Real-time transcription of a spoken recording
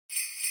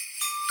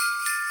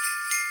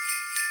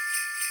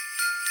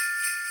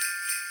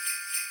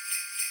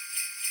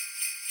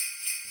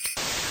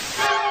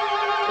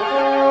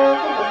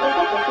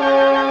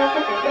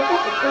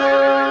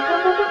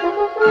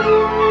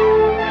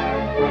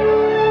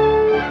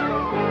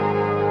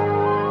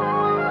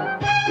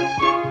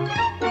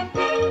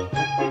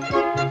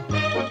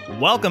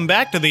Welcome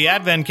back to the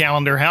Advent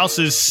Calendar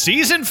House's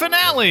season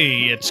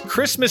finale. It's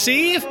Christmas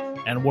Eve,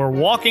 and we're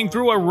walking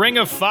through a ring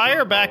of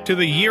fire back to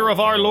the year of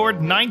our Lord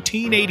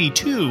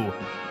 1982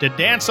 to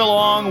dance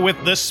along with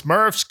the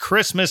Smurfs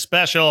Christmas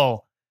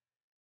Special.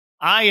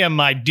 I am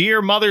my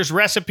dear mother's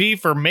recipe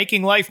for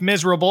making life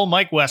miserable,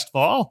 Mike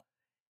Westfall,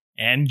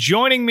 and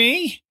joining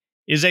me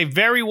is a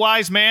very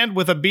wise man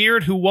with a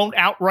beard who won't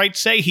outright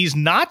say he's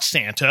not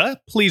Santa.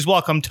 Please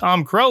welcome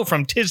Tom Crow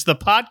from Tis the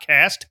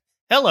Podcast.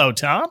 Hello,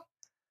 Tom.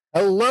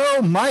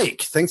 Hello,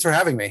 Mike. Thanks for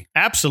having me.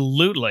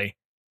 Absolutely.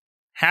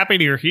 Happy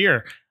you're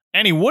here.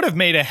 And he would have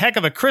made a heck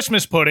of a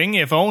Christmas pudding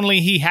if only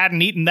he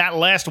hadn't eaten that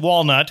last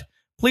walnut.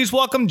 Please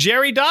welcome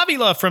Jerry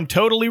Davila from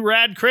Totally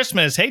Rad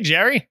Christmas. Hey,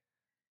 Jerry.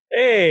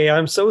 Hey,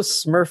 I'm so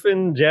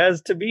smurfing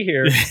jazzed to be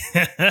here.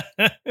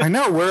 I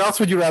know. Where else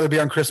would you rather be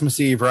on Christmas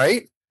Eve,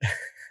 right?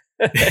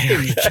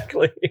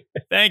 Exactly.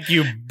 Thank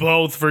you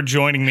both for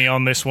joining me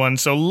on this one.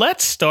 So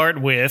let's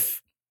start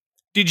with,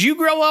 did you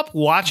grow up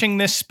watching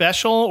this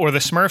special or the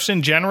Smurfs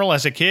in general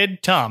as a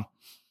kid, Tom?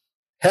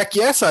 Heck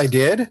yes, I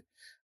did.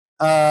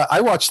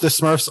 I watched the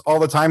Smurfs all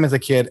the time as a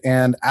kid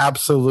and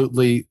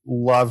absolutely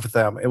loved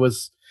them.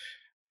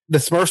 The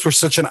Smurfs were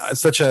such an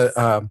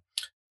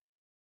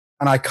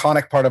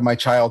iconic part of my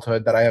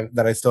childhood that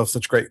I still have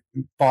such great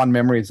fond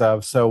memories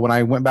of. So when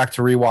I went back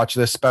to rewatch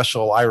this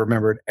special, I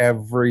remembered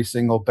every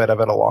single bit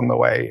of it along the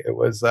way. It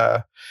was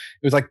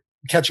like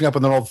catching up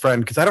with an old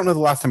friend because I don't know the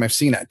last time I've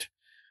seen it.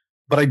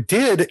 But I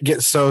did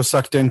get so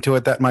sucked into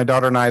it that my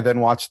daughter and I then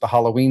watched the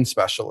Halloween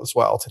special as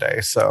well today.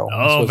 So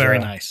very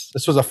nice.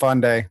 This was a fun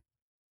day.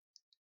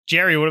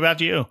 Jerry, what about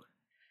you?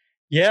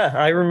 Yeah,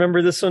 I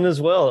remember this one as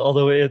well.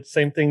 Although it's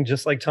same thing,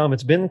 just like Tom.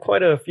 It's been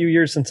quite a few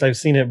years since I've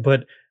seen it,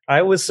 but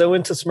I was so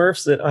into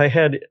Smurfs that I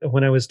had,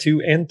 when I was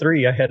 2 and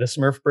 3, I had a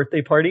Smurf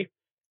birthday party,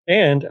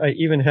 and I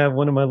even have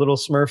one of my little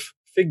Smurf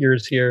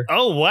figures here.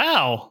 Oh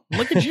wow!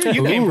 Look at you!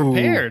 You came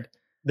prepared.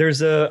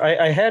 There's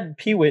I had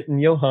Peewit and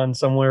Johan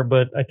somewhere,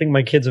 but I think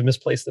my kids have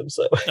misplaced them.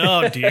 So,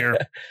 oh dear.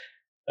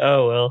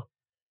 Oh well.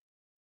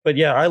 But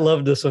yeah, I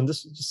loved this one.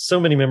 This was just so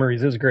many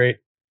memories. It was great.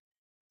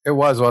 It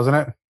was, wasn't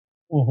it?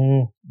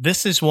 Mm-hmm.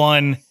 This is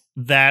one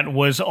that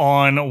was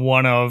on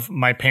one of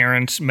my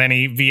parents'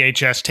 many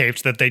VHS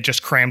tapes that they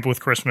just crammed with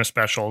Christmas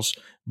specials.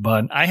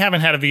 But I haven't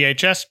had a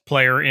VHS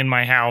player in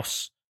my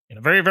house in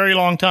a very, very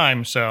long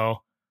time, so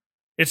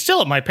it's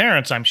still at my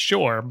parents', I'm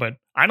sure, but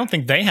I don't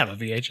think they have a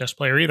VHS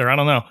player either. I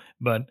don't know.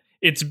 But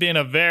it's been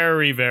a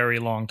very, very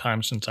long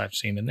time since I've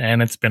seen it.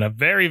 And it's been a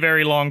very,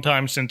 very long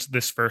time since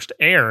this first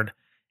aired.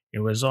 It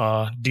was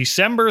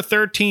December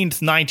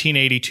 13th,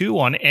 1982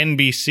 on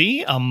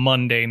NBC, a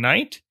Monday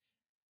night.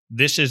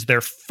 This is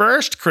their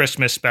first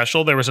Christmas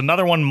special. There was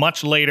another one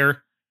much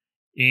later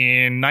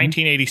in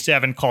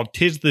 1987 called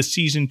 'Tis the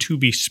Season to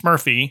be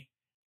Smurfy.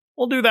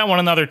 We'll do that one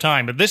another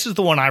time. But this is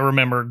the one I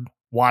remembered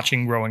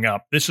watching growing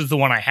up. This is the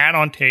one I had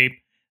on tape,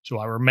 so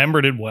I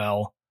remembered it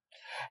well.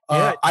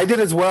 I did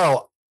as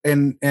well,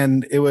 and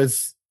it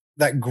was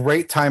that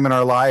great time in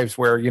our lives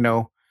where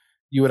you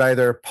would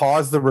either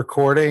pause the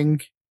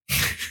recording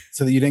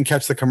so that you didn't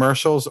catch the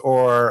commercials,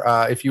 or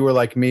if you were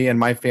like me and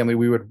my family,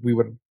 we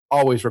would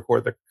always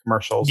record the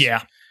commercials.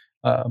 Yeah.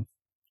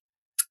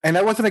 And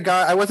I wasn't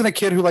a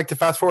kid who liked to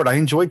fast forward. I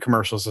enjoyed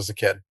commercials as a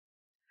kid.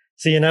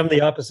 See, and I'm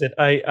the opposite.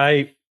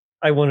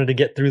 I wanted to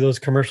get through those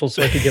commercials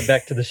so I could get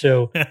back to the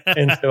show.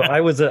 And so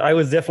I was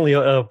definitely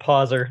a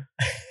pauser.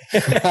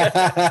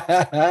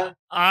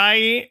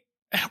 I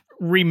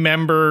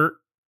remember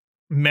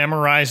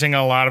memorizing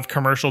a lot of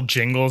commercial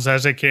jingles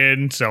as a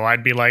kid. So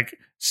I'd be like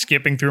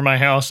skipping through my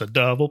house, a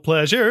double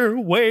pleasure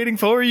waiting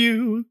for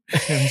you.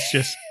 And it's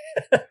just,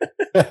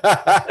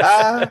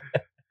 I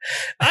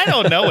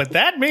don't know what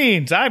that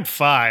means. I'm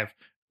 5.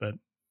 But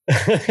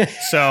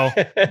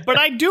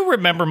I do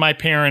remember my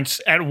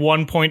parents at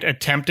one point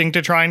attempting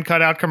to try and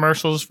cut out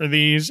commercials for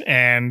these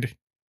and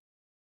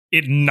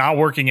it not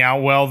working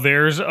out well.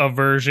 There's a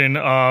version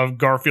of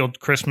Garfield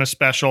Christmas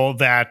Special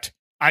that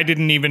I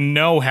didn't even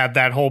know had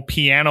that whole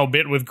piano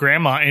bit with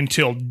Grandma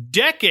until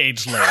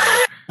decades later.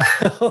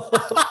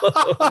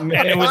 And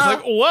it was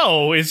like,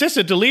 whoa, is this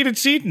a deleted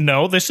scene?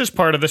 No, this is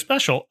part of the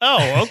special.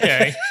 Oh,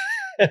 okay.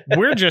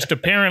 We're just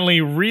apparently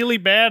really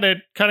bad at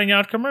cutting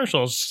out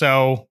commercials,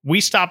 so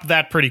we stopped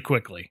that pretty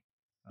quickly.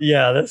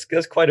 Yeah,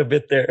 that's quite a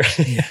bit there.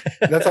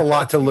 That's a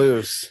lot to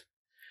lose.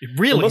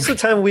 Really, most of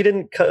the time we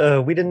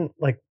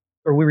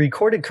we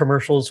recorded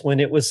commercials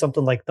when it was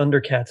something like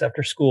Thundercats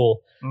after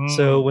school.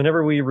 So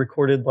whenever we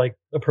recorded like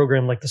a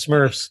program like the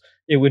Smurfs,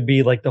 it would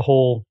be like the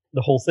whole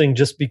thing,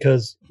 just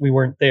because we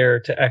weren't there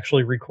to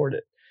actually record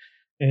it.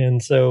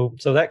 And so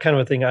that kind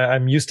of a thing,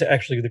 I'm used to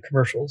actually the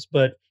commercials,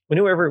 but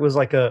whenever it was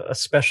like a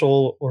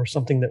special or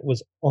something that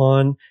was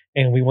on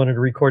and we wanted to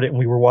record it and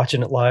we were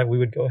watching it live, we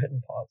would go ahead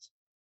and pause.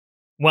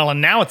 Well,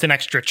 and now it's an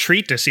extra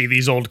treat to see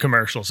these old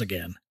commercials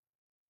again.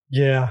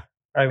 Yeah.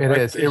 It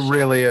is. It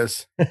really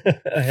is.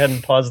 I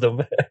hadn't paused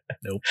them.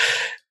 Nope.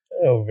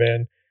 Oh,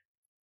 man.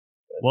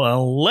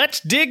 Well, let's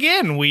dig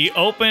in. We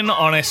open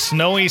on a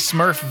snowy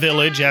Smurf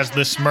village as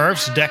the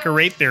Smurfs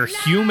decorate their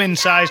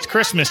human-sized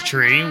Christmas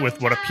tree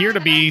with what appear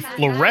to be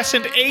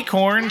fluorescent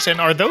acorns.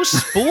 And are those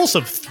spools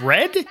of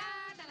thread?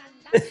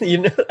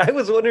 I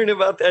was wondering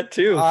about that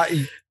too.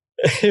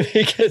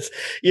 Because,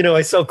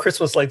 I sell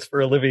Christmas lights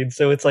for a living.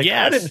 So it's like,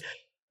 yes.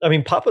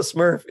 Papa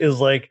Smurf is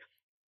like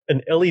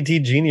an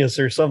LED genius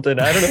or something.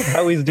 I don't know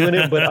how he's doing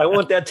it, but I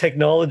want that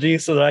technology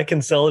so that I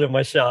can sell it in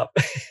my shop.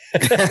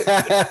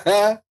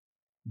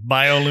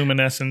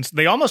 Bioluminescence.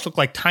 They almost look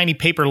like tiny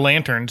paper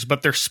lanterns,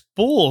 but they're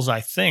spools,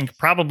 I think,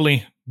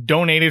 probably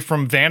donated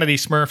from Vanity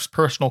Smurf's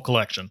personal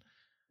collection.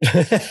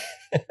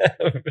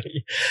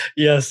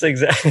 Yes,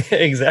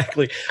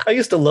 exactly. I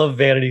used to love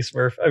Vanity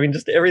Smurf.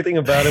 Just everything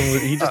about him.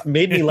 He just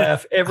made me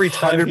laugh every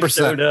time 100%. He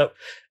showed up.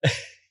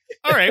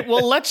 All right,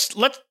 well, let's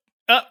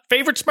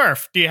favorite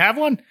Smurf. Do you have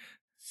one?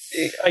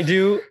 I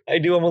do.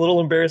 I'm a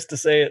little embarrassed to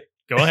say it.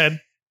 Go ahead.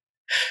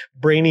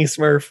 Brainy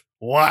Smurf.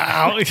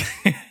 Wow.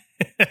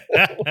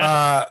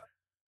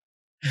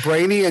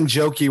 Brainy and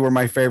Jokey were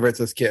my favorites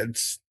as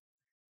kids.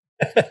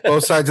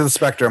 Both sides of the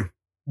spectrum.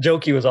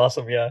 Jokey was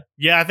awesome, yeah.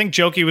 Yeah, I think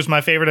Jokey was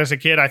my favorite as a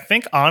kid. I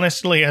think,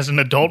 honestly, as an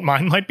adult,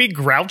 mine might be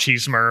Grouchy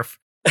Smurf.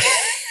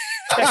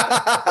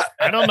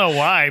 I don't know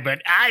why,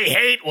 but I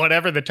hate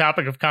whatever the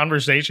topic of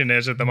conversation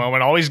is at the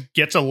moment. Always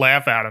gets a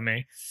laugh out of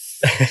me.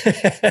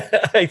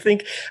 I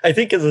think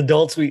as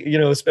adults, we,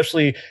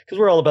 especially because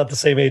we're all about the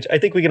same age, I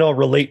think we can all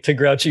relate to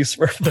Grouchy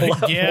Smurf a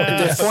lot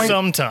more.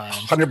 Sometimes.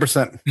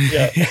 100%.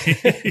 Yeah.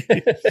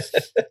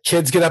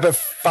 Kids get up at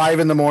 5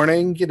 a.m,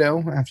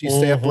 after you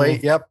stay up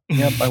late. Yep.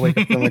 I wake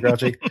up feeling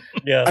grouchy.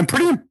 Yeah. I'm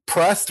pretty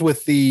impressed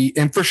with the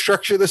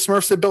infrastructure the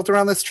Smurfs have built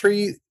around this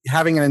tree,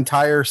 having an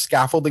entire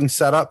scaffolding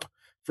setup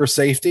for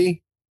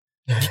safety.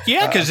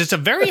 Yeah, because it's a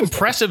very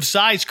impressive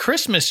size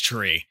Christmas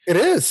tree. It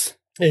is.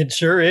 It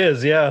sure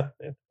is, yeah.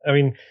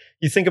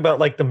 You think about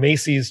like the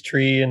Macy's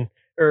tree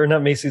or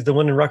not Macy's, the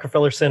one in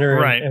Rockefeller Center.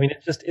 Right. And,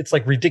 it's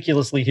like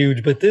ridiculously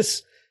huge, but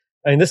this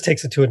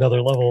takes it to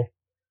another level.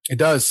 It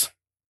does.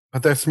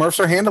 But the Smurfs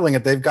are handling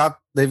it. They've got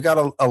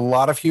a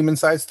lot of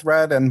human-sized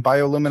thread and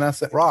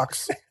bioluminescent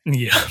rocks.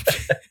 Yeah.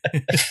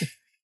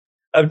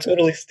 I'm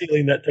totally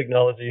stealing that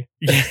technology.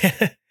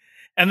 Yeah.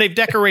 And they've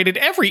decorated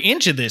every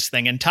inch of this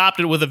thing and topped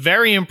it with a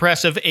very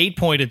impressive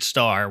 8-pointed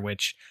star,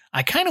 which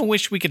I kind of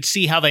wish we could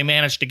see how they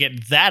managed to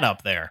get that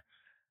up there.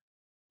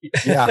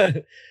 Yeah.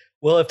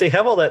 Well, if they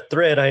have all that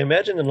thread, I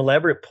imagine an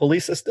elaborate pulley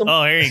system.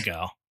 Oh, there you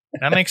go.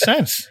 That makes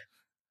sense.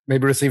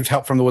 Maybe received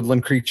help from the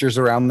woodland creatures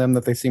around them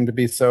that they seem to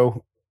be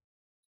so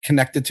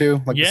connected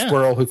to, like the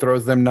squirrel who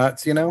throws them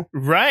nuts,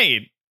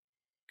 Right.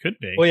 Could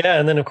be. Well, yeah,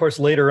 and then, of course,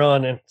 later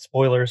on, and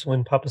spoilers,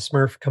 when Papa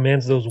Smurf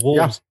commands those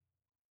wolves.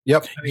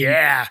 Yep.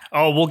 Yeah.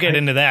 Oh, we'll get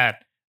into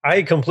that. I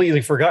had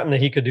completely forgotten that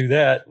he could do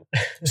that.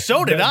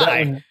 So did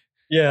I.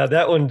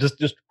 That one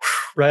just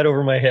right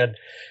over my head.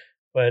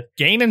 But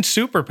gaining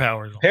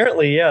superpowers.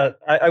 Apparently, yeah.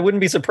 I wouldn't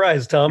be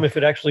surprised, Tom, if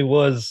it actually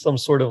was some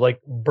sort of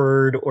like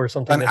bird or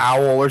something. An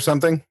owl or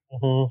something.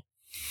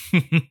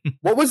 Mm-hmm.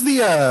 What was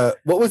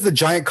the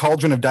giant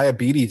cauldron of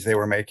diabetes they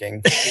were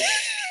making?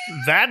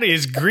 That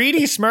is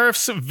Greedy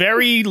Smurf's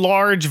very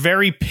large,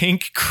 very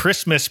pink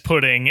Christmas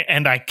pudding,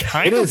 and I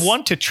kind of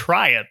want to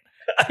try it.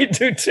 I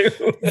do too.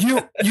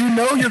 You're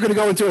going to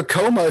go into a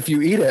coma if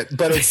you eat it,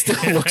 but it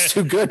still looks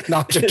too good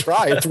not to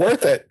try. It's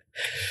worth it.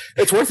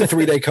 It's worth a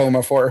 3-day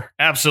coma for.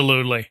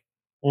 Absolutely.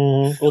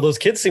 Mm-hmm. Well, those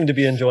kids seem to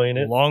be enjoying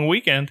it. Long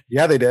weekend.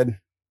 Yeah, they did.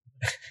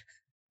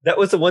 That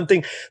was the one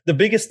thing. The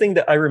biggest thing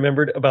that I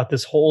remembered about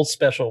this whole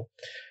special.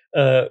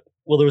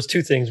 Well, there was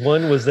two things.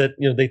 One was that,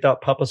 they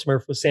thought Papa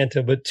Smurf was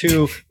Santa, but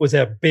two was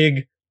that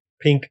big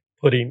pink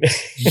pudding.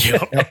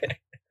 Yep.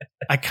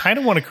 I kind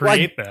of want to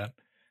create that.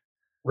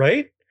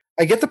 Right?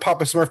 I get the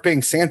Papa Smurf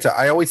being Santa.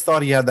 I always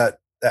thought he had that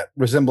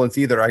resemblance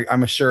either.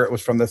 I'm sure it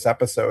was from this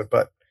episode,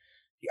 but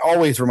he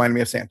always reminded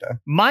me of Santa.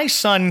 My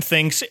son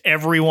thinks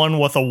everyone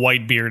with a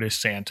white beard is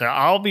Santa.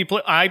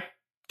 I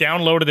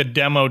downloaded a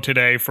demo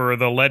today for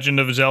the Legend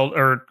of Zelda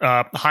or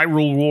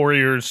Hyrule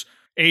Warriors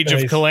Age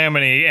of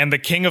Calamity, and the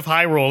King of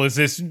Hyrule is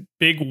this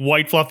big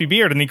white fluffy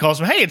beard, and he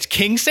calls him, "Hey, it's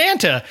King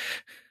Santa."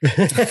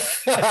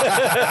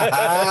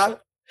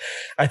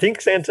 I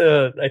think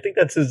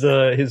that's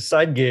his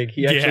side gig.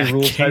 He actually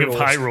rules King of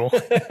Hyrule.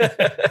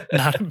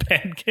 Not a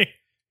bad gig.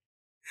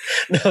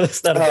 No,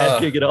 that's not a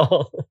bad gig at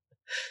all.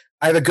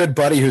 I have a good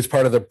buddy who's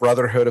part of the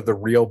Brotherhood of the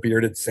Real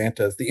Bearded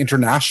Santas, the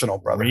International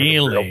Brotherhood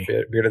of Real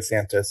Bearded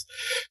Santas.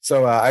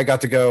 So I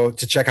got to go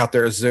to check out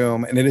their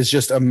Zoom, and it is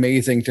just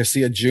amazing to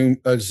see a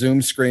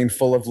Zoom screen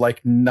full of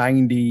like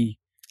 90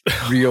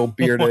 real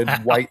bearded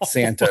white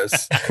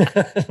Santas.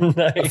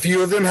 Nice. A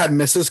few of them had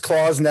Mrs.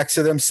 Claus next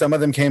to them. Some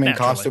of them came in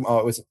costume.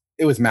 Oh,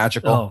 it was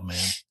magical. Oh man,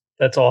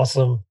 that's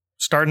awesome.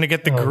 Starting to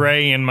get the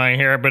gray in my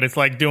hair, but it's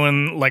like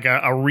doing like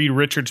a Reed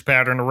Richards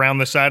pattern around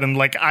the side. And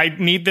like, I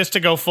need this to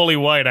go fully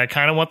white. I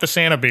kind of want the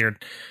Santa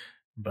beard,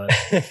 but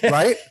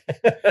right.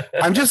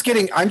 I'm just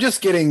getting,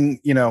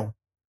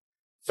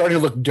 starting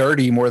to look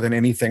dirty more than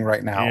anything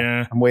right now.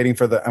 Yeah. I'm waiting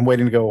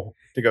to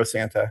go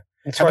Santa.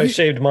 That's why I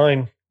shaved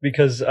mine,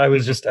 because I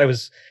was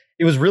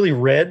it was really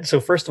red. So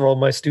first of all,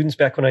 my students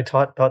back when I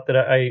taught thought that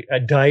I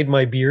dyed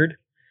my beard.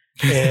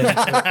 And,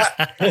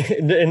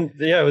 and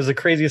yeah, it was the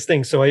craziest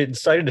thing. So I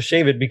decided to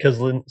shave it because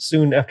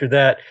soon after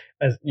that,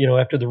 as you know,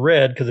 after the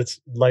red, because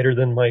it's lighter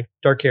than my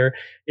dark hair,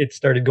 it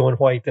started going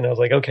white, and I was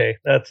like, okay,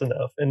 that's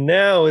enough. And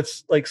now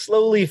it's like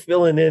slowly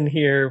filling in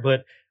here.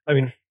 But I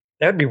mean,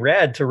 that'd be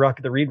rad to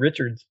rock the Reed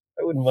Richards.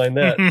 I wouldn't mind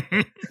that.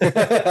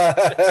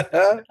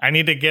 I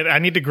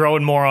need to grow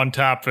it more on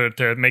top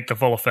to make the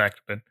full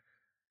effect, but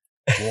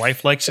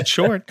life likes it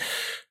short.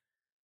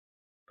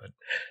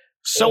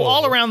 So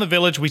all around the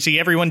village, we see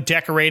everyone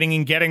decorating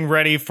and getting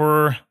ready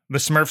for the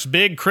Smurfs'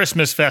 big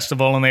Christmas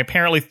festival, and they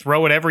apparently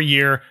throw it every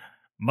year.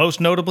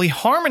 Most notably,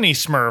 Harmony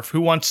Smurf,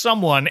 who wants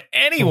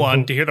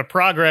anyone to hear the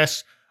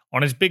progress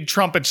on his big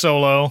trumpet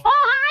solo. Oh,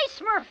 hi,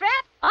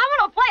 Smurfette. I'm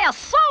going to play a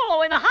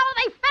solo in the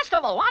holiday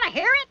festival. Want to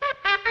hear it?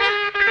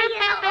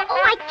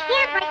 I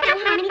can't right now,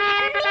 Harmony.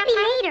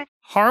 Maybe later.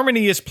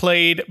 Harmony is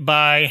played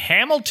by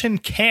Hamilton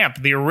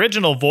Camp, the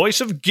original voice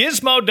of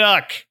Gizmo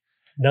Duck.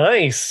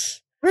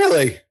 Nice.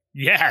 Really?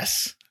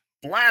 Yes.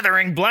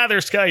 Blathering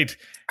Blatherskite.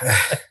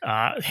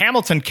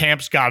 Hamilton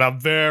Camp's got a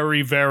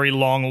very, very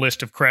long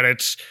list of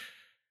credits.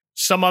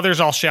 Some others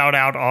I'll shout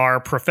out are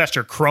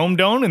Professor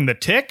Chromedome in The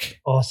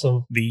Tick.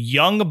 Awesome. The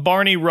young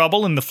Barney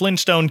Rubble in The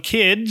Flintstone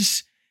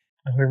Kids.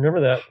 I remember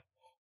that.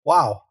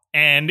 Wow.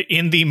 And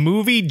in the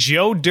movie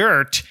Joe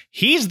Dirt,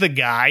 he's the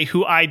guy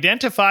who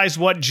identifies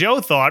what Joe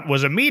thought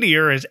was a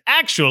meteor as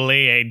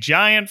actually a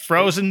giant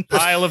frozen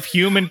pile of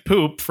human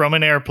poop from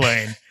an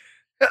airplane.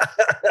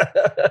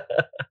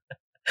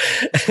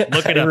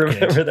 Look it up, I remember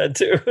kids. that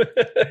too.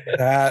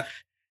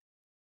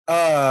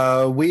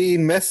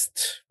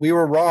 We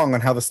were wrong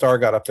on how the star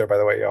got up there, by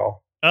the way,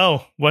 y'all.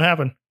 Oh, what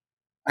happened?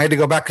 I had to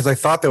go back because I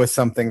thought there was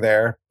something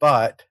there,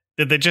 but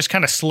Did they just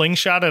kind of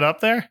slingshot it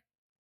up there?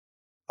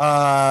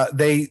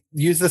 they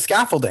used the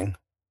scaffolding.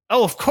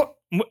 Oh, of course.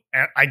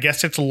 I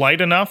guess it's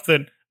light enough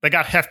that they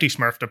got Hefty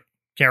Smurf to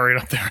carry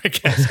it up there, I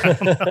guess. I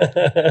don't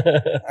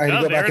know. I had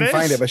to go back and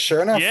find it, but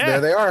sure enough, Yeah.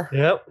 there they are.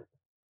 Yep.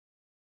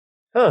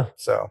 Huh.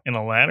 So In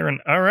a ladder.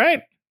 And all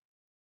right.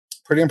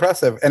 pretty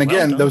impressive. And Well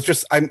again, done. those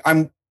just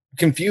I'm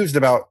confused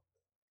about.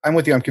 I'm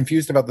with you. I'm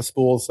confused about the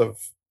spools of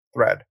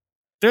thread.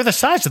 They're the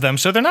size of them,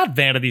 so they're not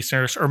vanity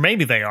Smurfs, or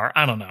maybe they are.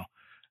 I don't know.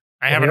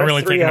 I haven't They are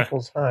really 3 taken a...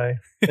 apples high,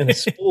 and the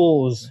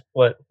spool is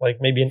what, like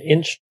maybe an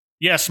inch.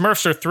 Yeah,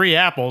 Smurfs are 3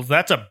 apples.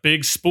 That's a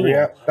big spool.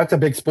 Yeah, that's a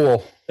big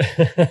spool.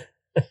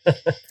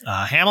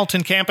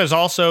 Hamilton Camp is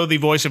also the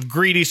voice of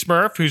Greedy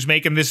Smurf, who's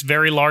making this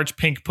very large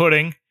pink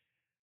pudding.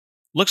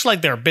 Looks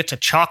like there are bits of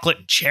chocolate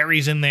and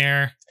cherries in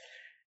there.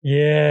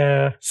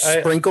 Yeah,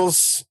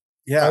 Sprinkles.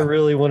 I Yeah,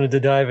 really wanted to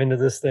dive into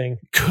this thing.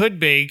 Could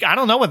be. I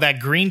don't know what that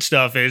green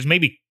stuff is.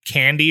 Maybe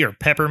candy or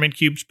peppermint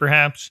cubes,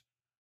 perhaps.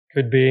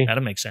 Could be.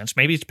 That'd make sense.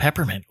 Maybe it's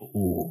peppermint.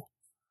 Ooh.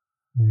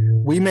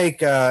 we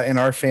make in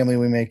our family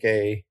we make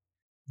a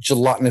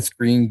gelatinous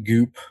green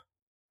goop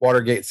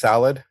Watergate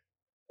salad.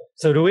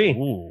 So do we.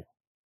 Ooh.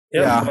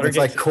 Yep, Yeah, it's Watergate-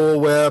 like Cool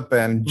Whip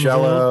and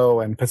Jello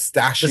and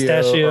pistachio.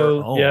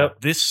 Pistachio. Oh, Yep.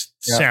 this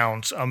Yeah.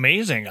 sounds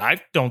amazing.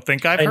 I don't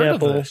think I've heard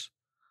Pineapple. of this.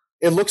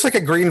 It looks like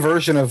a green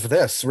version of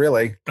this,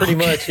 really. Pretty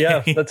Okay. much.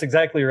 Yeah, that's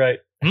exactly right.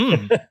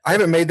 I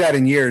haven't made that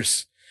in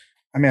years.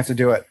 I may have to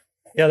do it.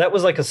 Yeah, that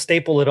was like a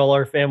staple at all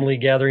our family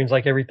gatherings,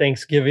 like every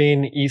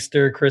Thanksgiving,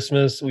 Easter,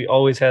 Christmas. We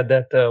always had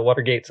that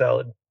Watergate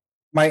salad.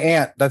 My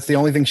aunt, that's the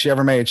only thing she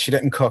ever made. She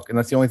didn't cook, and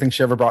that's the only thing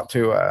she ever brought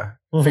to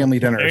family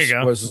There dinners you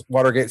go. was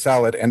Watergate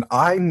salad, and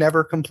I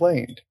never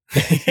complained.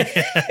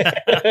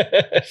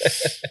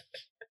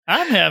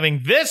 I'm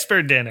having this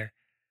for dinner.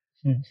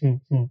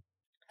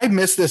 I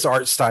miss this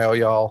art style,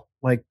 y'all.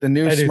 Like the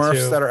new I do Smurfs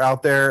too. that are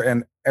out there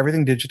and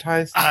everything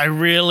digitized. I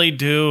really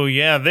do.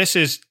 Yeah, this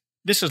is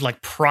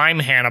like prime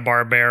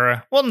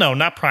Hanna-Barbera. Well, no,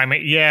 not prime.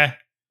 Yeah.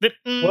 Well,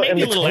 and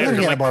Maybe a the little clone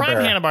later. Like prime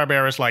Hanna-Barbera.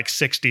 Hanna-Barbera is like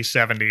 60s,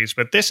 70s,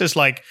 but this is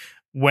like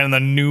when the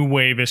new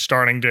wave is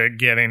starting to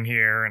get in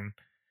here. And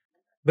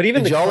But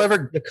even Did y'all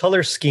ever? the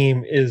color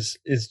scheme is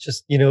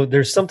just, you know,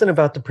 there's something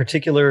about the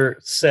particular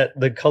set,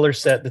 the color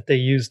set that they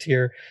used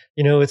here.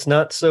 You know, it's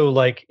not so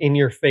like in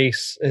your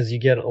face as you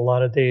get a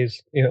lot of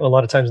days, you know, a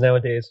lot of times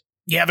nowadays.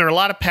 yeah, there are a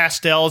lot of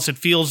pastels. It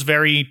feels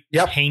very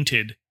Yep.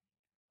 painted.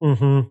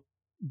 Mm-hmm.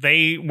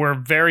 They were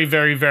very,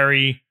 very,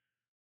 very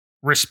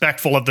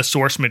respectful of the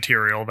source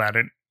material, that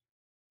it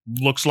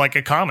looks like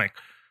a comic.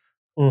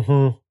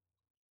 Mm-hmm.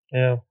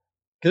 Yeah.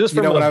 'Cause it was You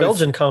from know, when a I was-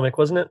 Belgian comic,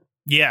 wasn't it?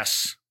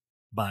 Yes,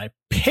 by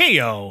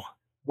Peo.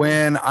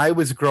 When I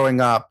was growing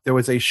up, there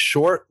was a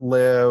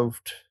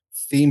short-lived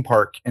theme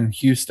park in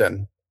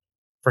Houston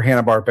for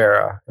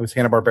Hanna-Barbera. It was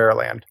Hanna-Barbera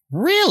Land.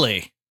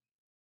 Really?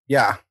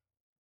 Yeah.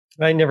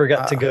 I never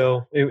got to Uh,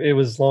 go. It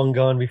was long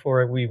gone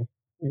before we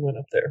went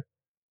up there.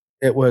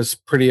 It was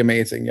pretty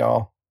amazing,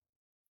 y'all.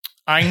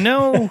 I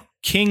know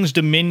King's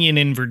Dominion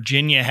in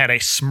Virginia had a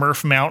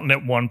Smurf Mountain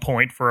at one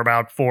point for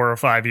about 4 or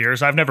 5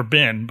 years. I've never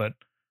been, but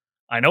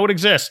I know it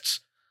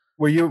exists.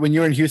 when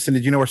you were in Houston,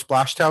 did you know where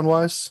Splashtown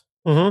was?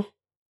 Mm-hmm.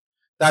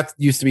 That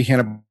used to be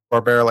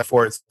Hanna-Barbera, like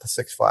for it's the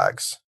Six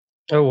Flags.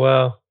 Oh,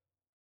 wow.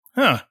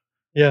 Huh.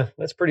 Yeah,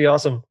 that's pretty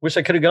awesome. Wish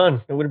I could have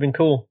gone. It would have been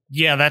cool.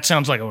 Yeah, that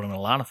sounds like it would have been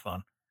a lot of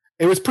fun.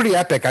 It was pretty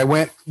epic.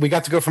 We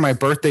got to go for my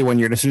birthday one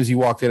year, and as soon as you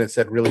walked in, it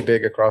said really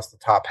big across the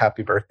top,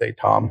 "Happy birthday,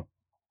 Tom."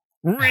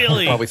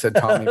 Really? Probably said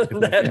Tommy because my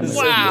That family is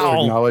so didn't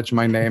cool. acknowledge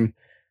my name.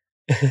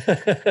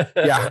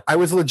 Yeah, I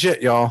was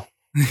legit, y'all.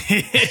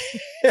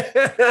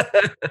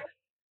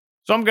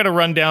 So I'm going to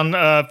run down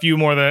a few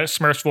more of the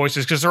Smurfs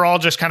voices because they're all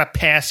just kind of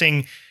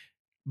passing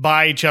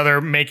by each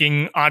other,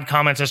 making odd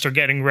comments as they're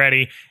getting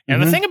ready.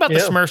 And the thing about the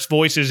Yeah. Smurfs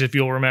voices, if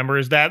you'll remember,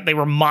 is that they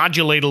were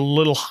modulated a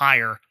little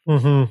higher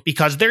Mm-hmm.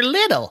 because they're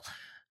little.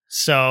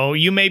 So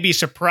you may be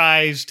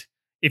surprised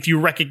if you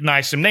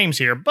recognize some names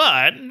here.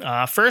 But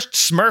first,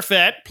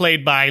 Smurfette,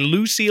 played by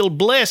Lucille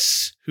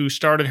Bliss, who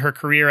started her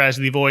career as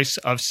the voice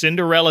of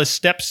Cinderella's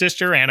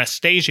stepsister,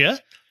 Anastasia.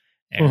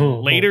 And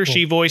Mhm. later,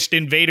 she voiced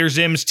Invader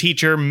Zim's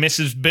teacher,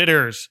 Mrs.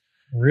 Bitters.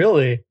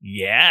 Really?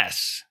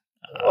 Yes.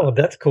 Oh,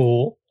 that's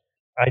cool.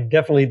 I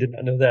definitely did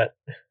not know that.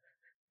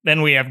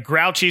 Then we have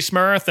Grouchy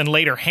Smurf and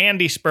later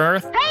Handy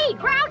Smurf Hey,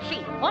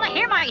 Grouchy, want to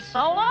hear my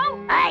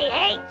solo? I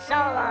hate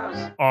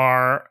solos.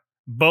 are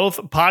both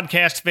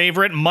podcast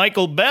favorite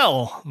Michael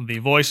Bell, the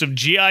voice of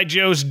G.I.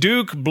 Joe's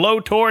Duke,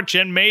 Blowtorch,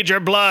 and Major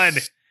Blood,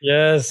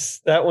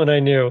 Yes, that one I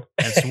knew.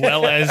 as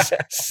well as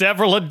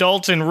several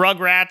adults in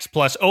Rugrats,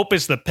 plus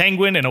Opus the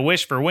Penguin and A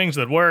Wish for Wings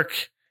That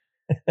Work.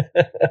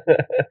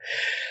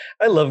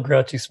 I love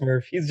Grouchy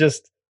Smurf. He's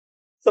just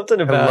something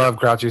I about. love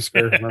Grouchy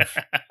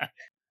Smurf.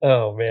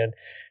 Oh man.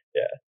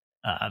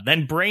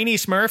 Then Brainy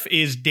Smurf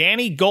is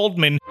Danny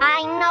Goldman.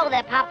 I know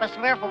that Papa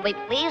Smurf will be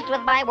pleased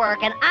with my work,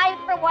 and I,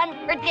 for one,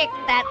 predict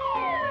that.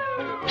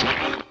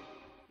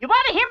 You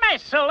want to hear my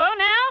solo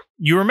now?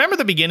 You remember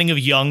the beginning of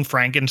Young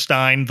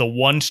Frankenstein, the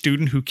one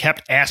student who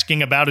kept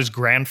asking about his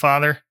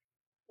grandfather?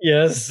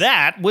 Yes.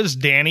 That was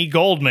Danny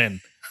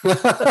Goldman.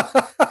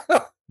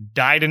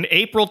 Died in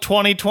April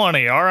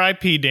 2020.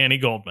 R.I.P. Danny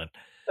Goldman.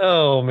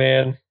 Oh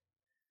man.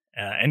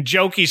 And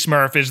Jokey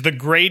Smurf is the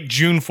great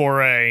June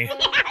Foray.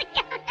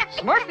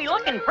 Smurfy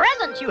looking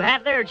presents you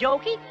have there,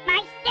 Jokey.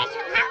 My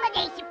special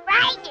holiday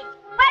surprises.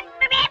 One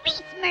for every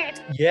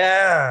Smurf.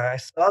 Yeah, I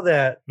saw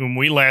that. Whom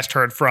we last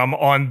heard from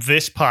on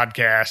this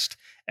podcast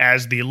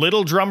as the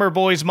Little Drummer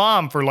Boy's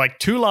mom for like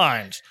 2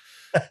 lines.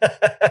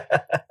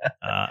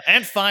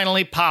 And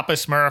finally, Papa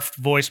Smurf,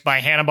 voiced by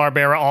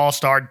Hanna-Barbera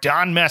All-Star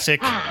Don Messick.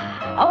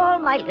 All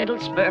my little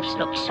Smurfs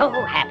look so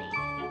happy.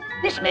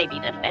 This may be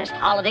the best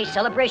holiday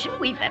celebration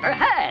we've ever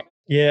had.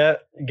 Yeah,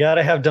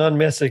 gotta have Don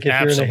Messick if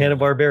Absolutely. you're in a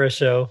Hanna-Barbera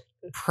show.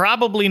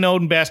 Probably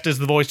known best as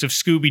the voice of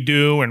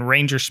Scooby-Doo and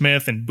Ranger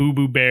Smith and Boo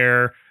Boo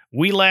Bear.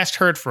 We last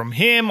heard from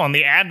him on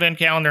the Advent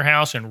Calendar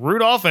House and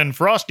Rudolph and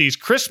Frosty's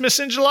Christmas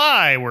in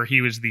July, where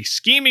he was the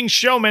scheming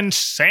showman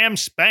Sam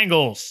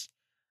Spangles.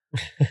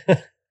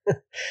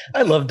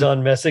 I love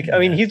Don Messick. I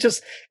mean, he's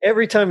just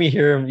every time you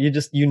hear him,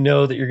 you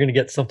know that you're going to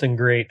get something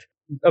great.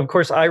 Of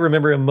course, I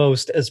remember him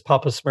most as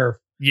Papa Smurf.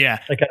 Yeah.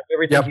 Like out of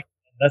everything,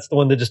 that's the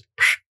one that just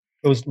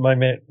goes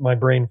to my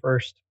brain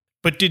first.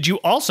 But did you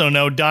also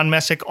know Don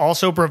Messick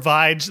also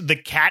provides the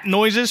cat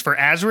noises for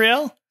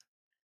Azrael?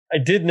 I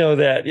did know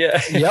that.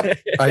 Yeah. Yep,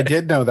 I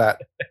did know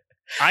that.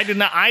 I did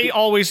not. I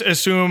always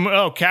assume,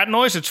 cat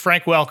noise, it's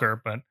Frank Welker,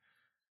 but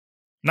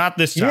not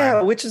this time.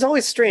 Yeah, which is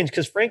always strange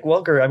because Frank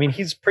Welker, I mean,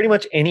 he's pretty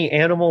much any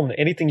animal and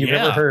anything you've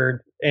Yeah. ever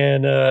heard.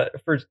 And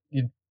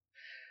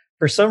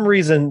for some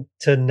reason,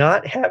 to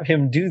not have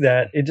him do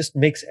that, it just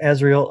makes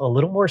Azrael a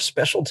little more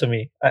special to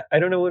me. I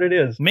don't know what it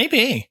is.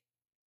 Maybe.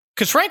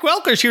 Because Frank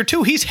Welker's here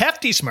too. He's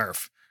Hefty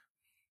Smurf.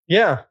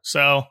 Yeah.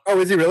 So, Oh,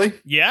 is he really?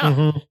 yeah.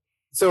 Mhm.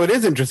 So it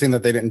is interesting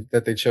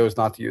that they chose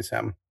not to use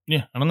him.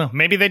 Yeah, I don't know.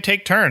 Maybe they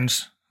take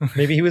turns.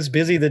 Maybe he was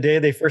busy the day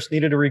they first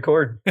needed to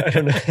record. I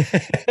don't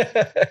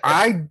know.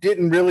 I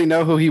didn't really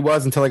know who he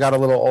was until I got a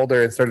little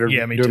older and started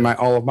Yeah, me too. doing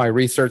all of my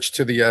research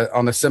to the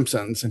on the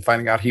Simpsons and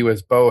finding out he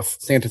was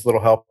both Santa's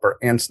Little Helper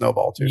and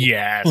Snowball too.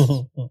 Yes.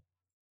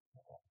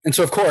 And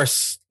so of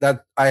course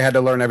that I had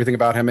to learn everything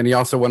about him. And he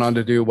also went on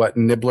to do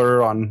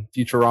Nibbler on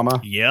Futurama.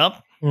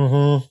 Yep.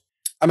 Mhm.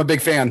 I'm a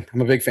big fan.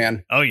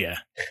 Oh, yeah.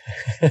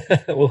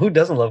 Well, who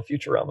doesn't love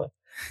Futurama?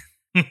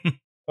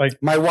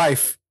 My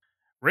wife.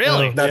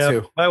 Really? Oh, That's yeah,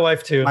 who. my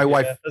wife too. My Yeah,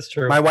 wife- That's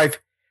true. My wife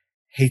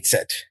hates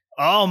it.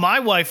 Oh, my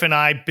wife and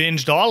I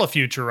binged all of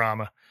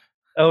Futurama.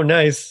 Oh,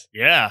 nice.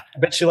 Yeah, I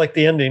bet she liked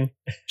the ending.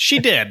 she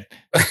did.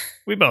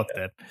 We both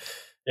did.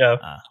 Yeah.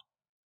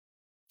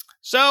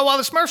 So while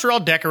the Smurfs are all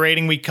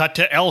decorating, we cut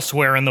to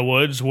elsewhere in the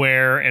woods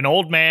where an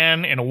old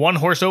man in a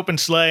one-horse open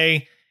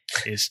sleigh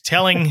is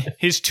telling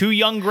his 2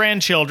 young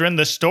grandchildren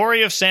the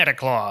story of Santa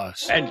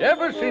Claus. And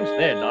ever since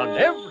then, on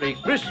every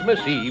Christmas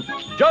Eve,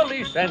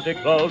 jolly Santa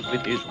Claus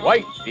with his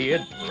white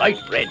beard, bright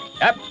red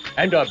cap,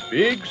 and a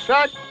big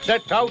sack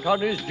sets out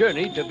on his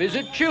journey to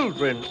visit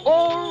children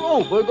all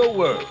over the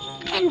world.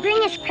 And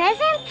bring us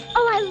presents?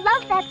 Oh, I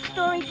love that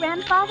story,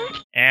 Grandfather.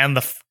 And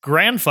the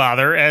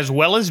grandfather, as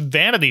well as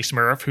Vanity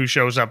Smurf, who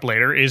shows up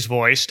later, is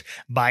voiced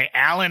by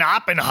Alan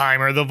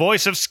Oppenheimer, the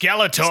voice of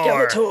Skeletor.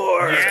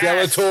 Skeletor.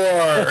 Yes.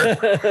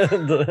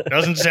 Skeletor.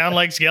 Doesn't sound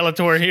like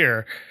Skeletor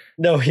here.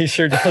 No, he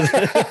sure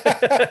doesn't.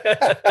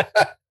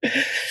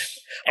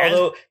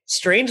 Although,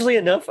 strangely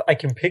enough, I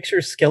can picture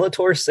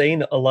Skeletor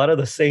saying a lot of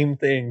the same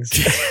things.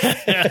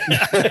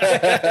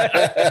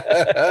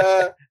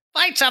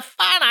 Fights are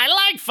fun. I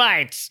like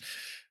fights.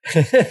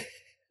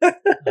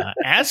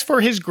 As for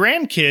his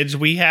grandkids,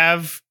 we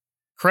have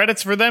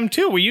credits for them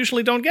too. We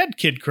usually don't get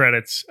kid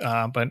credits,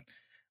 but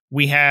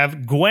we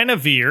have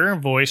Guinevere,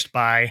 voiced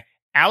by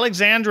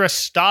Alexandra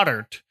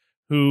Stoddart,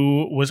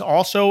 who was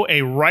also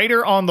a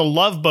writer on The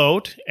Love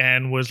Boat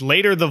and was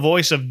later the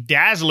voice of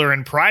Dazzler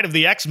in Pride of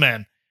the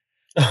X-Men.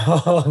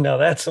 Oh, no,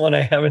 that's one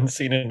I haven't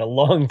seen in a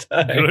long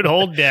time. Good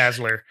old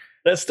Dazzler.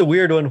 That's the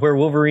weird one where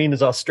Wolverine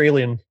is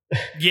Australian.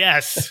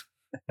 Yes.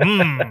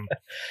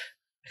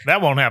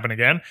 That won't happen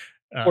again.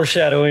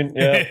 Foreshadowing,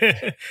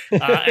 yeah.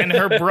 And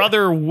her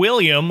brother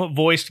William,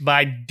 voiced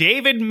by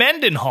David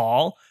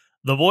Mendenhall,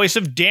 the voice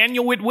of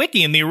Daniel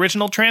Witwicky in the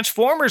original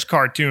Transformers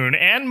cartoon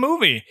and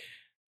movie.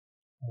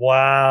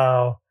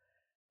 Wow.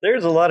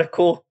 There's a lot of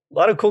cool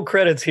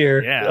credits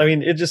here. Yeah. I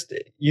mean, it just,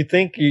 you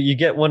think you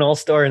get one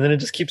all-star and then it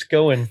just keeps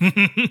going.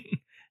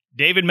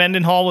 David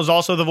Mendenhall was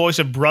also the voice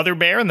of Brother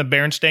Bear in the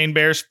Berenstain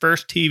Bears'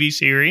 first TV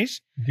series.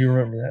 Do you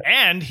remember that?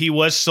 And he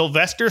was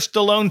Sylvester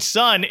Stallone's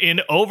son in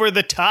Over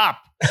the Top.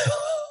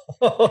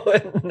 Oh,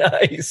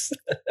 nice.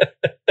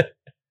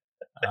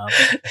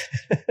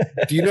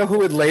 Do you know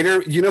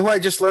who I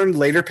just learned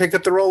later picked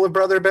up the role of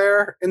Brother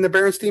Bear in the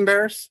Berenstain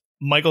Bears?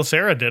 Michael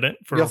Cera did it.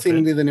 Y'all seen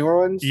any of the newer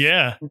ones?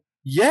 Yeah.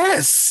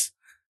 Yes.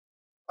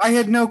 I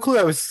had no clue.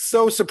 I was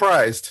so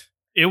surprised.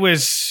 It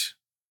was...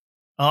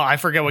 Oh, I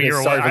forget what year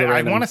it was.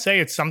 I want to say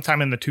it's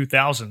sometime in the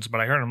 2000s, but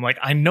I heard him like,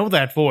 I know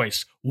that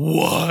voice.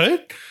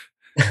 What?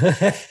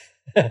 That's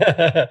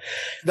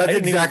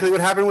exactly what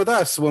happened with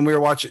us when we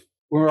were watching.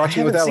 When we were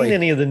watching with Ellie. I haven't seen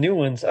any of the new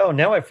ones. Oh,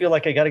 now I feel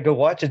like I got to go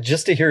watch it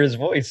just to hear his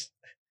voice.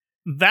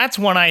 That's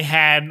when I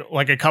had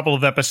like a couple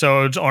of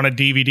episodes on a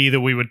DVD that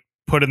we would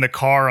put in the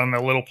car on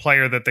the little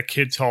player that the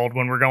kids hold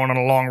when we're going on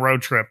a long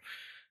road trip.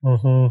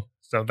 Mm-hmm.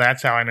 So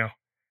that's how I know.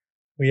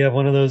 We have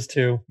one of those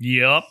too.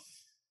 Yep.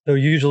 So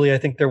usually I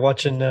think they're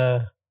watching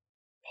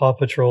Paw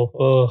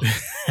Patrol. Ugh.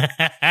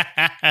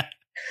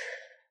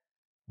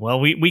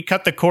 Well, we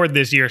cut the cord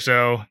this year,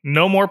 so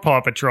no more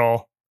Paw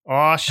Patrol.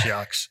 Aw,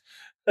 shucks.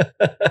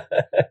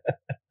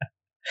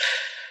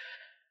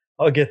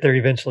 I'll get there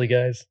eventually,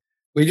 guys.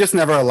 We just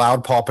never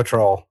allowed Paw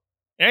Patrol.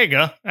 There you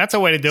go. That's a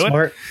way to do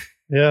Smart.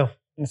 it. Yeah,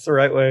 that's the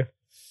right way.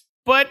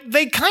 But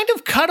they kind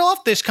of cut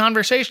off this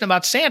conversation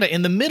about Santa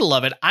in the middle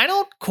of it. I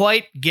don't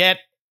quite get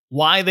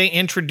why they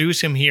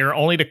introduce him here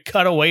only to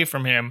cut away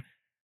from him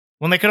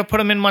when they could have put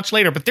him in much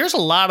later. But there's a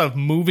lot of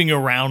moving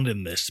around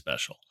in this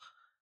special.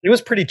 It was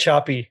pretty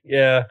choppy.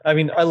 Yeah. I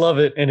mean, I love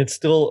it and it's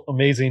still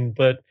amazing,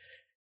 but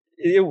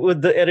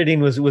the editing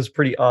was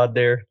pretty odd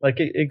there. Like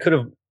it could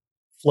have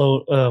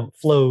flowed a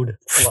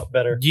lot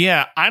better.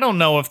 Yeah. I don't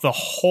know if the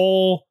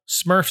whole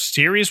Smurf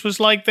series was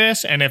like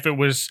this and if it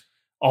was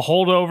a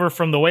holdover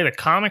from the way the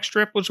comic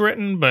strip was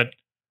written, but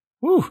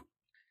whew.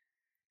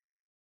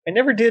 I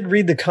never did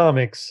read the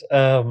comics.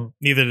 Neither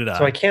did I.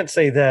 So I can't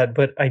say that,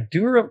 but I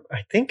do.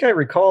 I think I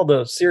recall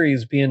the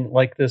series being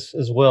like this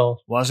as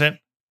well. Was it?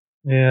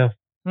 Yeah.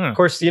 Huh. Of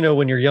course,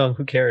 when you're young,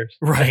 who cares?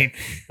 Right.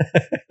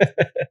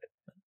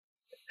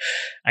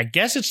 I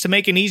guess it's to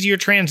make an easier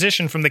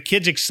transition from the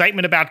kids'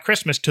 excitement about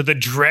Christmas to the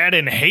dread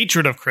and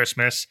hatred of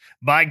Christmas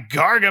by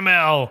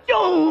Gargamel.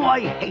 Oh,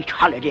 I hate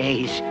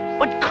holidays,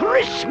 but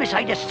Christmas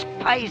I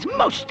despise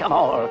most of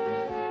all.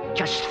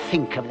 Just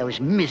think of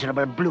those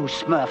miserable blue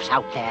Smurfs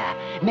out there,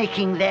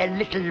 making their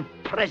little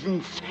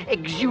presents,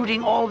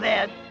 exuding all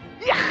their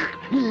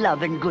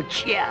love and good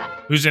cheer.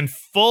 Who's in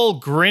full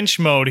Grinch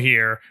mode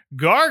here.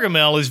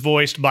 Gargamel is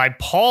voiced by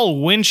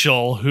Paul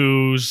Winchell,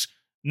 who's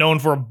known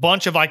for a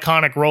bunch of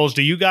iconic roles.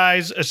 Do you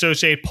guys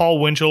associate Paul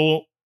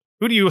Winchell?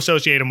 Who do you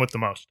associate him with the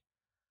most?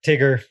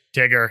 Tigger.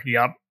 Tigger,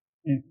 yep.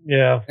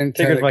 Yeah, And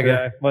Tigger's my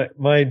guy.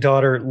 My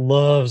daughter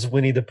loves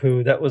Winnie the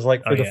Pooh. That was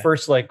like for the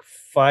first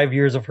 5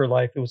 years of her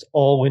life, it was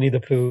all Winnie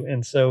the Pooh.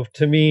 And so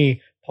to me,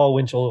 Paul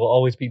Winchell will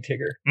always be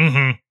Tigger.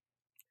 Mm-hmm.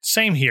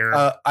 Same here.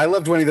 I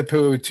loved Winnie the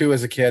Pooh too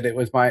as a kid. It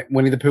was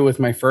Winnie the Pooh was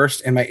my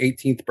first and my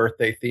 18th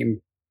birthday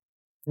theme.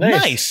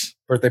 Nice.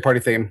 Birthday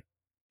party theme.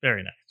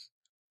 Very nice.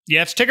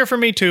 Yeah, it's Tigger for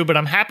me too, but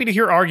I'm happy to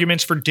hear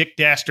arguments for Dick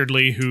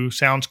Dastardly, who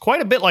sounds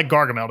quite a bit like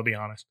Gargamel, to be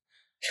honest.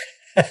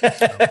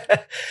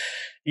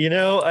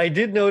 I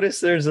did notice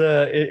there's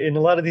in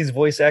a lot of these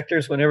voice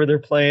actors, whenever they're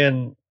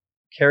playing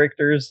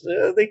characters,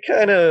 they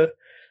kind of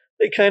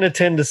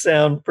tend to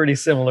sound pretty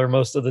similar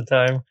most of the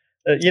time.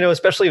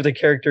 Especially if the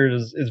character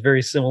is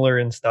very similar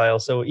in style.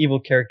 So evil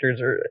characters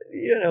are,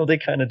 they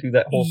kind of do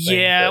that whole thing.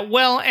 Yeah,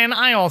 well, and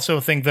I also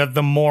think that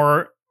the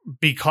more,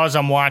 because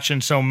I'm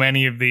watching so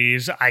many of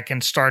these, I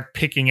can start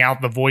picking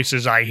out the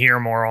voices I hear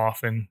more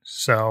often.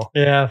 So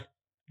yeah,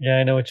 Yeah,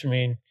 I know what you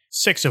mean.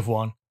 6 of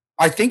 1.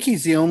 I think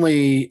he's the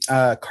only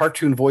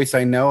cartoon voice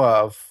I know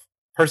of,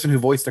 person who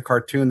voiced a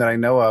cartoon that I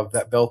know of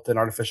that built an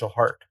artificial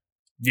heart.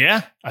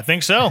 Yeah, I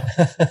think so.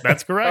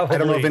 That's correct. I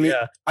don't know of any.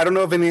 Yeah. I don't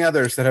know of any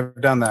others that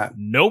have done that,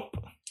 Nope.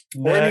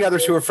 or any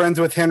others who are friends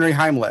with Henry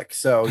Heimlich.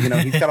 So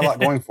he's got a lot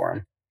going for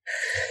him.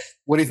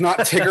 When he's not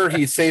Tigger,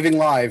 he's saving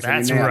lives.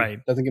 That's right.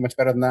 Doesn't get much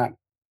better than that.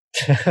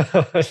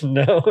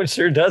 No, it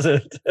sure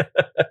doesn't.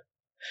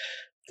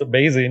 It's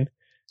amazing.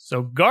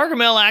 So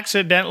Gargamel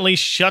accidentally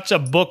shuts a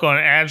book on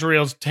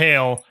Azrael's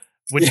tail,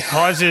 which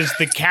causes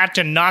the cat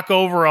to knock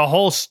over a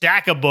whole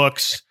stack of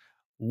books,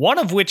 one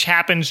of which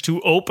happens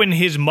to open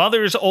his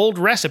mother's old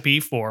recipe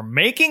for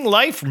making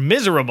life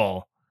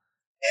miserable.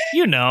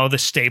 You know, the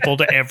staple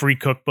to every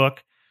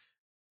cookbook.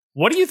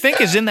 What do you think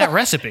is in that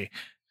recipe?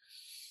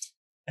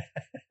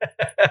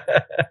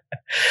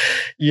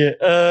 Yeah,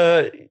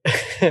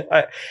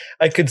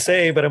 I could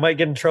say, but I might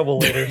get in trouble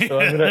later. So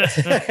I'm gonna.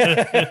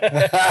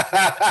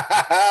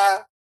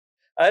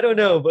 I don't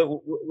know, but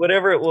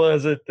whatever it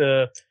was, it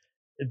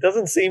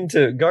doesn't seem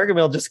to.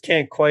 Gargamel just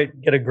can't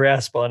quite get a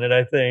grasp on it,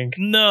 I think.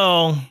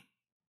 No.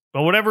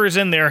 But whatever is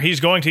in there, he's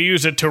going to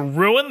use it to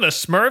ruin the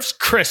Smurfs'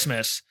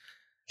 Christmas.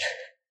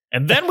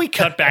 And then we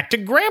cut back to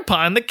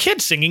Grandpa and the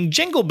kids singing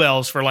Jingle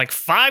Bells for like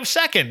 5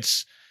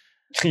 seconds.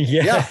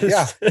 Yes.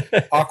 Yeah.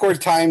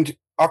 Awkward timed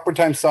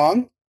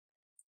song.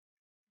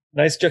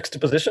 Nice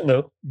juxtaposition,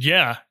 though.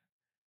 Yeah.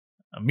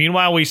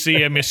 Meanwhile, we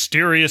see a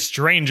mysterious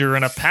stranger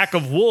and a pack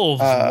of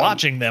wolves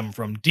watching them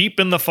from deep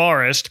in the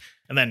forest,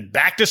 and then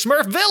back to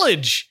Smurf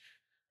Village.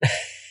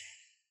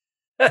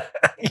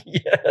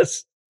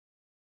 Yes.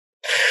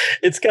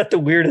 It's got the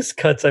weirdest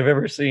cuts I've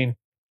ever seen.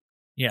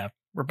 Yeah.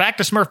 We're back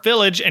to Smurf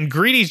Village, and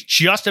Greedy's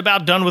just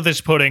about done with his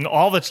pudding.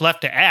 All that's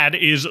left to add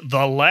is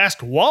the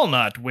last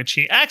walnut, which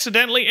he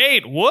accidentally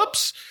ate.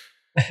 Whoops.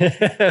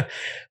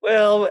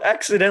 Well,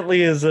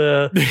 accidentally is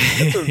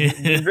that's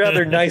a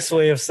rather nice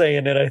way of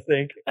saying it, I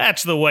think.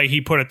 That's the way he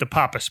put it to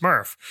Papa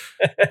Smurf.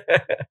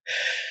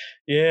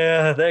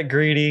 Yeah, that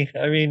Greedy.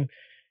 I mean,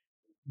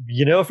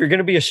 if you're going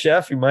to be a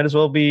chef, you might as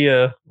well be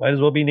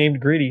named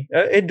Greedy.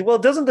 Well,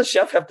 doesn't the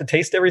chef have to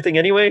taste everything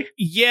anyway?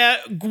 Yeah,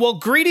 well,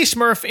 Greedy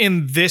Smurf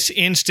in this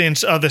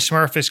instance of the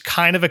Smurf is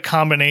kind of a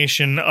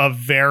combination of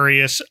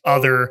various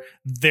other.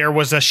 There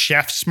was a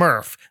chef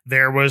Smurf,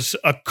 there was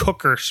a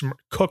cook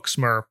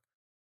Smurf,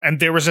 and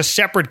there was a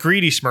separate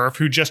Greedy Smurf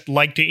who just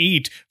liked to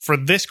eat. For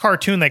this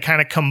cartoon, they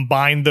kind of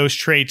combined those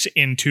traits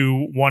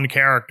into one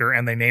character,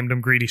 and they named him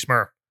Greedy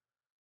Smurf.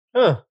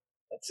 Huh,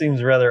 that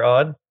seems rather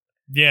odd.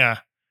 Yeah.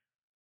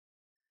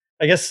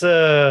 I guess,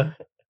 I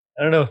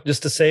don't know,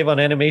 just to save on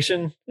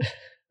animation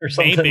or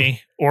something.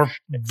 Maybe. Or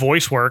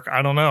voice work.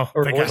 I don't know.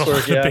 Or they voice got a lot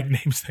work, yeah. of big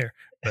names there.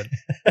 But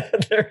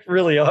There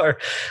really are.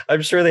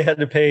 I'm sure they had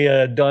to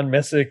pay Don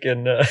Messick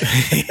and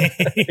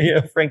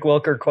Frank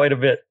Welker quite a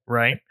bit.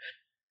 Right.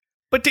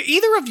 But do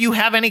either of you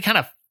have any kind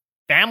of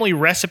family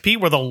recipe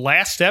where the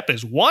last step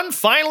is one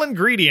final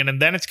ingredient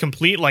and then it's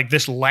complete, like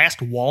this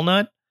last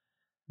walnut?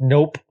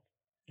 Nope.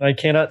 I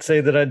cannot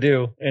say that I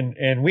do.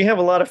 And we have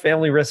a lot of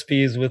family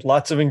recipes with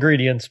lots of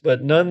ingredients,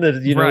 but none that,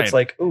 Right. It's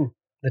like, ooh,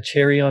 the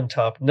cherry on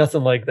top.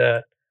 Nothing like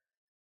that.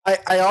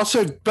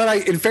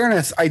 In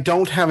fairness, I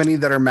don't have any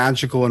that are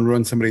magical and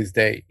ruin somebody's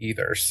day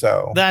either.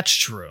 So That's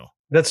true.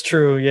 That's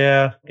true.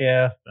 Yeah.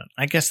 Yeah.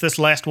 I guess this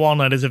last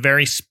walnut is a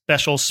very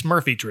special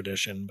Smurfy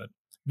tradition, but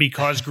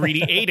because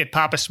Greedy ate it,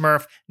 Papa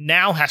Smurf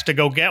now has to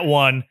go get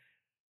one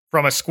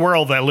from a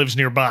squirrel that lives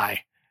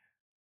nearby.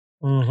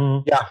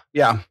 Mm-hmm.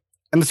 yeah.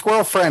 And the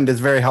squirrel friend is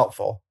very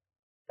helpful.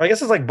 I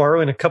guess it's like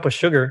borrowing a cup of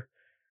sugar.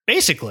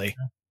 Basically.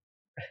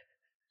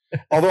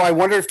 Although I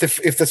wonder if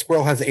the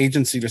squirrel has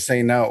agency to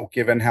say no,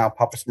 given how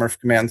Papa Smurf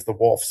commands the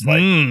wolves.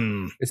 Like,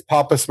 is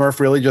Papa Smurf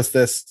really just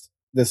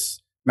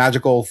this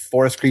magical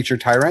forest creature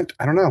tyrant?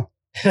 I don't know.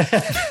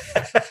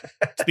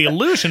 It's the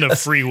illusion of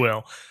free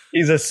will.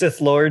 He's a Sith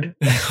Lord.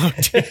 Oh,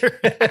 dear.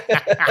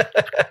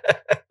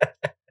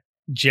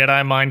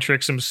 Jedi mind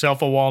tricks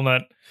himself a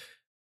walnut.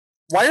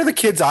 Why are the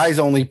kids' eyes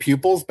only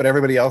pupils, but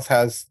everybody else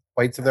has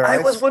whites of their eyes?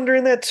 I was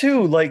wondering that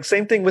too. Like,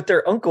 same thing with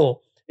their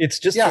uncle. It's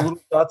just the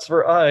little dots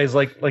for eyes,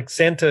 like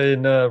Santa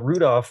and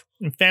Rudolph.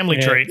 Family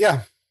trait.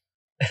 Yeah.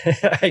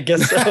 I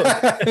guess so.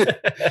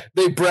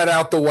 They bred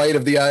out the white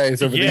of the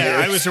eyes over the years.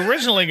 Yeah, I was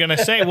originally going to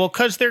say, well,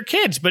 because they're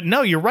kids. But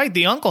no, you're right.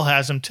 The uncle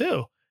has them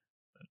too.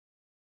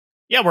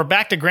 Yeah, we're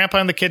back to Grandpa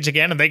and the kids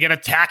again, and they get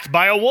attacked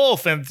by a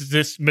wolf, and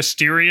this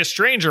mysterious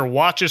stranger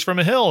watches from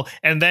a hill,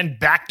 and then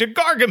back to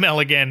Gargamel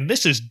again.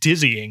 This is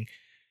dizzying.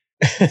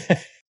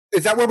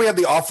 Is that where we have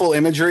the awful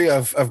imagery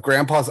of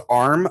Grandpa's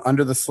arm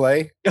under the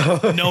sleigh?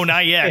 No,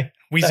 not yet.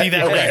 We see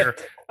that later.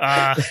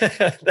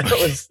 that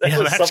was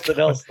something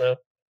else, though.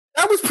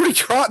 That was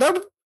that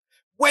was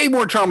way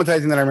more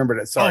traumatizing than I remembered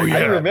it. Sorry.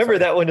 I remember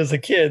that one as a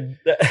kid.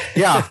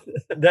 Yeah.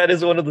 That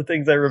is one of the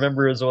things I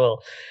remember as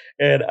well.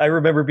 And I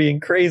remember being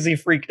crazy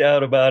freaked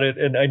out about it,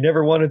 and I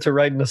never wanted to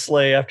ride in a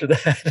sleigh after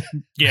that.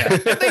 Yeah.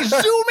 And they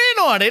zoom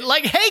in on it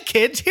like, hey,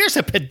 kids, here's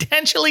a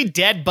potentially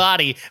dead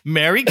body.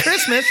 Merry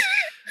Christmas.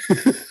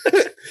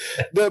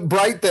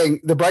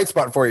 The bright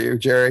spot for you,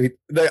 Jerry,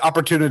 the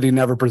opportunity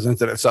never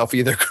presented itself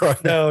either.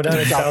 No, not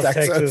in South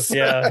Texas.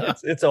 Yeah,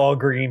 it's all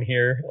green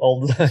here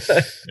all the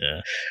time.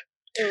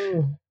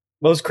 Yeah.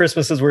 Most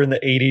Christmases were in the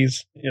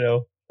 80s,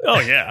 Oh,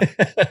 yeah.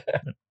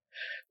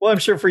 Well, I'm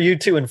sure for you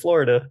too in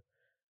Florida.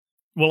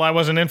 Well, I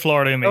wasn't in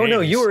Florida in the 80s. No,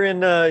 you were in,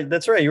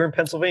 that's right, you were in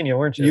Pennsylvania,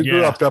 weren't you? You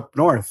grew up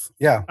north.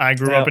 Yeah. I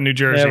grew up in New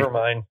Jersey. Never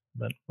mind.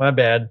 My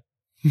bad.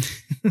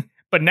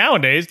 But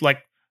nowadays,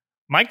 like,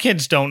 my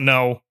kids don't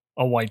know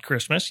a white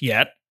Christmas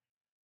yet.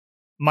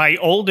 My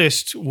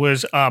oldest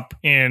was up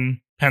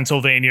in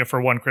Pennsylvania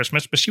for one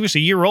Christmas, but she was a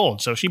year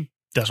old, so she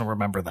doesn't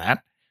remember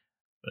that.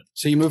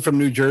 So you moved from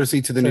New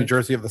Jersey to the New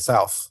Jersey of the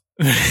South.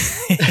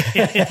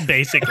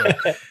 Basically.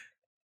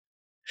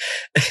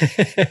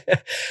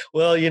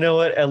 Well, you know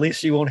what? At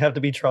least you won't have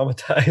to be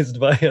traumatized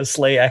by a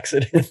sleigh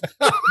accident.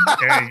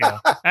 There you go.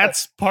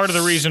 That's part of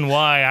the reason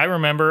why. I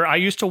remember I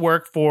used to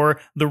work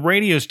for the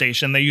radio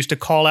station. They used to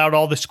call out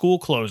all the school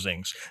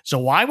closings.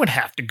 So I would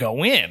have to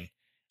go in.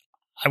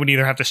 I would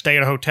either have to stay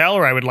at a hotel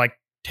or I would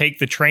take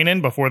the train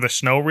in before the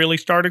snow really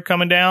started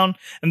coming down.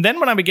 And then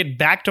when I would get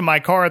back to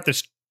my car at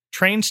this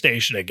train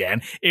station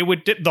again,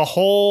 the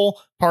whole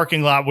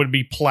parking lot would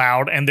be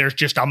plowed and there's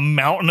just a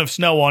mountain of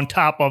snow on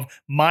top of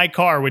my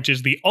car, which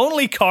is the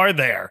only car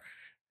there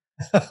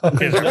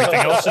because everything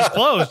else is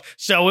closed.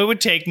 So it would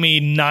take me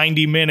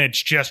 90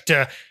 minutes just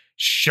to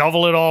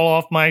shovel it all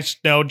off my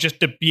snow,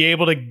 just to be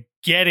able to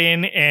get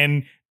in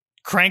and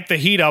crank the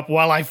heat up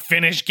while I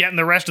finish getting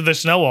the rest of the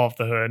snow off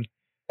the hood.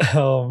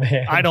 Oh,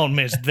 man. I don't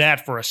miss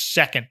that for a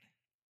second.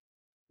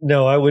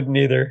 No, I wouldn't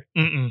either.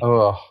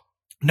 Oh.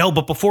 No,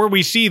 but before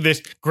we see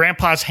this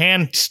Grandpa's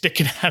hand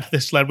sticking out of the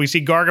sled, we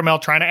see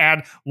Gargamel trying to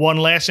add one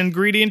last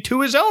ingredient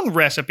to his own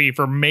recipe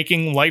for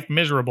making life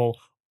miserable: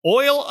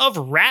 oil of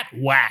rat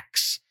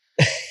wax.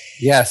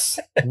 Yes.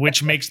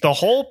 Which makes the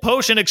whole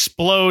potion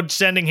explode,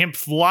 sending him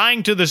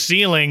flying to the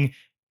ceiling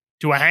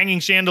to a hanging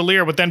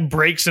chandelier, but then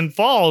breaks and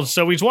falls.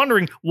 So he's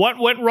wondering what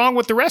went wrong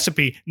with the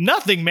recipe.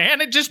 Nothing,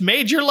 man. It just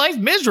made your life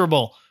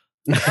miserable.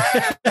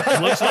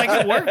 Looks like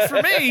it worked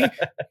for me.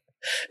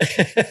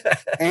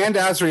 And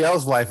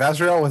Azrael's life.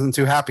 Azrael wasn't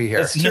too happy here.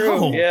 That's true.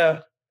 No. Yeah.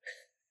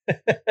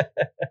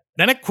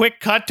 Then a quick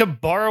cut to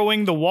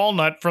borrowing the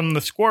walnut from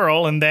the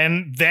squirrel, and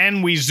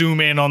then we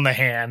zoom in on the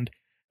hand.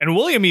 And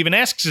William even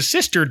asks his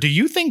sister, "Do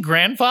you think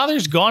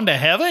grandfather's gone to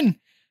heaven?"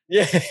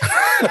 Yeah.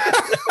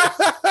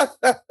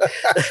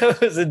 That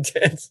was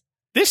intense.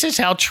 This is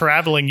how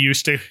traveling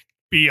used to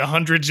be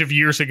hundreds of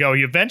years ago.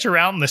 You venture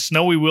out in the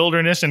snowy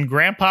wilderness and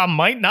Grandpa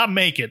might not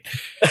make it.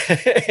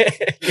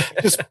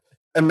 Just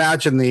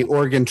imagine the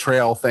Oregon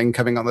Trail thing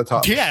coming on the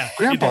top. Yeah.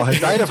 Grandpa has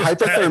died of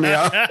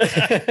hypothermia.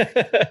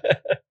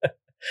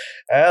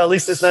 At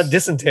least it's not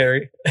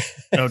dysentery.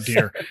 Oh,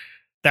 dear.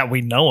 That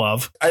we know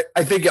of.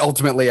 I think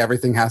ultimately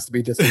everything has to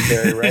be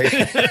dysentery, right?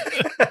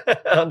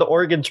 On the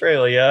Oregon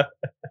Trail, yeah.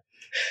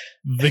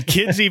 The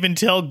kids even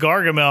tell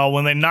Gargamel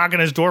when they knock on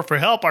his door for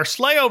help, "Our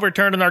sleigh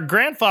overturned and our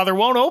grandfather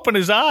won't open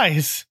his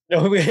eyes."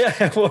 No,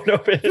 yeah, won't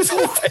open his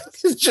eyes.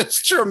 It's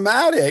just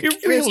dramatic.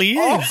 It really is.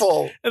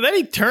 Awful. And then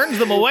he turns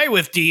them away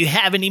with, "Do you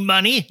have any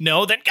money?"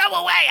 "No." "Then go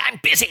away. I'm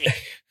busy."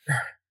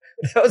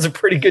 That was a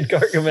pretty good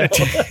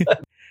Gargamel.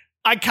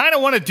 I kind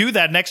of want to do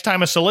that next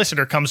time a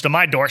solicitor comes to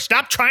my door.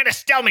 "Stop trying to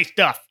sell me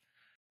stuff."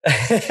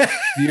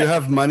 Do you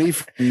have money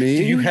for me?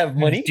 Do you have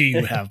money? Do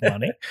you have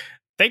money?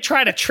 They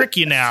try to trick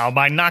you now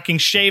by knocking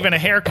shave and a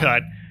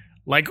haircut.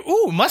 Like,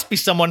 ooh, must be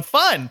someone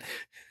fun.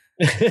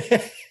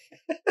 And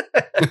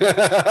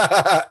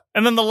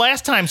then the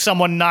last time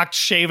someone knocked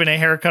shave and a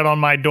haircut on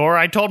my door,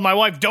 I told my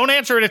wife, "Don't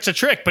answer it, it's a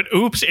trick." But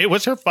oops, it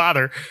was her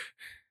father.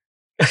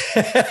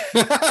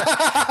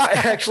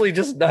 I actually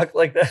just knocked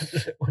like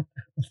that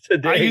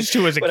today. I used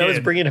to as a when kid. I was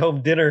bringing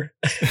home dinner.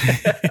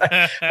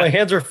 My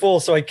hands were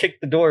full, so I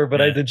kicked the door, but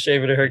I did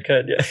shave and a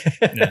haircut.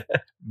 Yeah.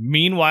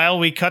 Meanwhile,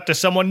 we cut to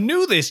someone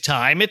new this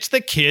time. It's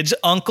the kid's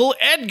Uncle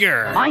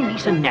Edgar. My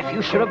niece and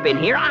nephew should have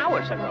been here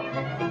hours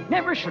ago.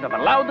 Never should have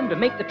allowed them to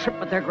make the trip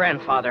with their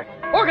grandfather.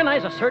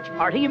 Organize a search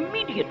party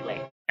immediately.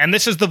 And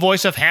this is the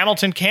voice of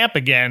Hamilton Camp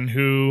again,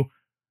 who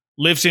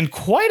lives in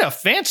quite a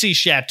fancy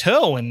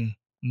chateau in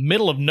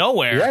middle of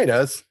nowhere. Yeah, he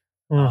does.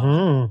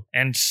 Mm-hmm.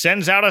 And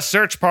sends out a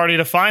search party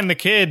to find the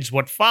kids.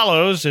 What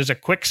follows is a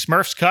quick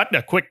Smurfs cut,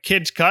 a quick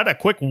kids cut, a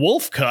quick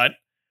wolf cut,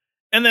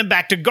 and then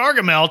back to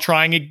Gargamel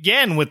trying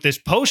again with this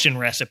potion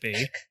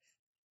recipe.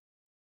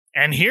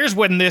 And here's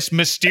when this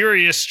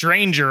mysterious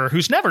stranger,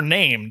 who's never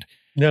named,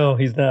 No,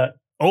 he's not.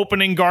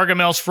 opening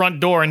Gargamel's front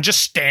door and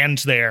just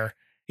stands there.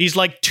 He's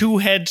like 2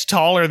 heads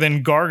taller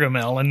than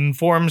Gargamel and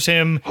informs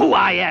him, Who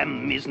I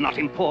am is not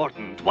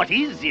important. What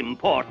is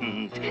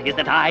important is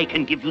that I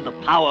can give you the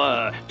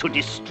power to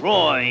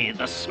destroy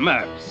the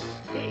Smurfs.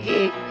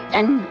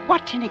 And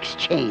what in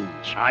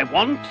exchange? I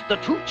want the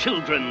 2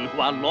 children who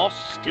are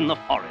lost in the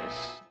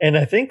forest. And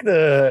I think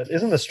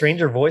isn't the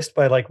stranger voiced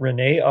by like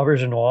Rene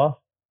Aubergenois?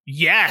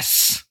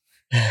 yes!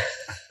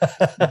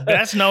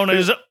 Best known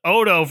as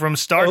Odo from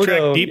Star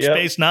Trek Odo, Deep yep.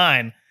 Space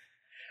Nine.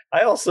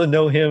 I also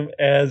know him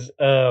as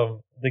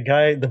the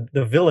guy,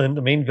 the villain,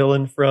 the main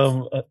villain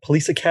from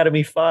Police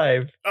Academy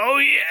 5.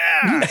 Oh,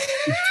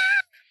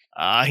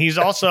 yeah. He's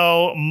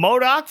also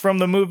MODOK from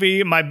the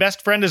movie My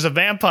Best Friend is a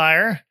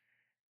Vampire.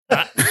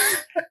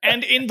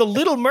 And in The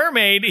Little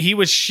Mermaid, he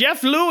was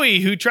Chef Louis,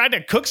 who tried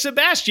to cook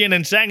Sebastian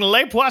and sang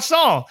Les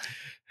Poissons.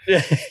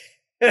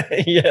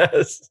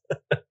 Yes.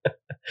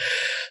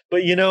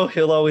 But,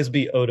 he'll always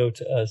be Odo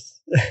to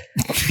us.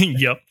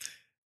 Yep.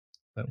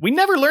 We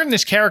never learned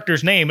this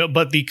character's name,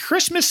 but the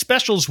Christmas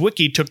Specials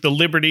Wiki took the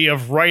liberty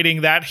of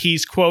writing that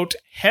he's, quote,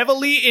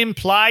 heavily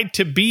implied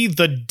to be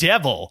the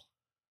devil.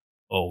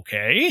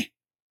 Okay.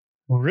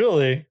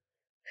 Really?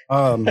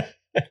 Wow.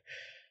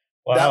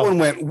 That one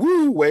went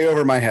way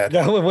over my head.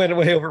 That one went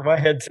way over my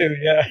head too,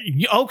 yeah.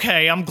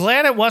 Okay, I'm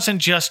glad it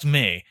wasn't just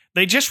me.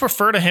 They just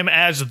refer to him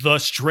as the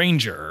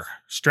Stranger.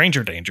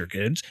 Stranger danger,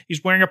 kids.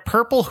 He's wearing a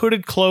purple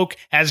hooded cloak,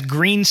 has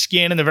green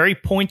skin, and a very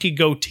pointy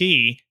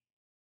goatee.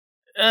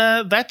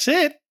 That's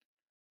it.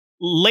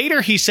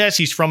 Later, he says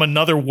he's from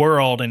another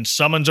world and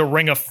summons a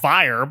ring of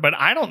fire, but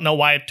I don't know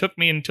why it took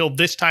me until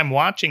this time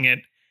watching it.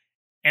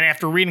 And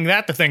after reading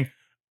that, to think,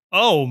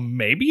 oh,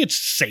 maybe it's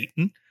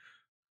Satan.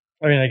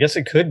 I mean, I guess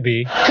it could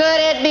be. Could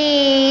it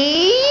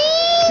be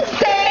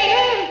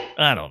Satan?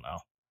 I don't know.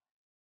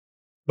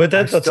 But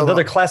that's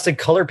another classic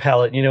color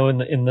palette,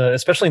 in the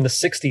especially in the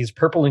 60s,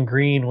 purple and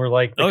green were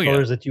like the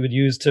colors that you would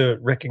use to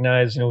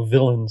recognize,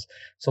 villains.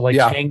 So like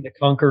Kang the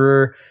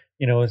Conqueror,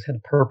 it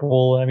had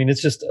purple. I mean,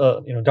 it's just,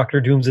 Dr.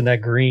 Doom's in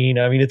that green.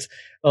 I mean, it's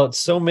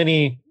so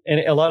many, and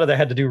a lot of that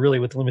had to do really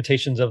with the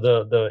limitations of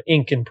the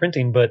ink and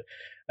printing. But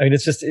I mean,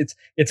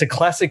 it's a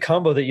classic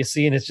combo that you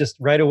see, and it's just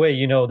right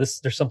away,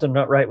 there's something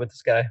not right with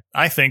this guy.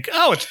 I think,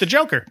 it's the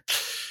Joker.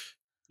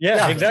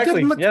 Yeah,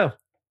 exactly.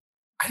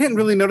 I didn't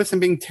really notice him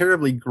being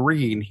terribly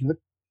green. He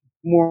looked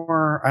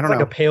more, I don't know.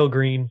 Like a pale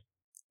green.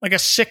 Like a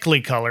sickly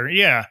color,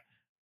 yeah.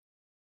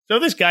 So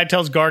this guy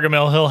tells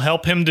Gargamel he'll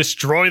help him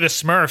destroy the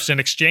Smurfs in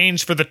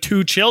exchange for the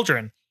 2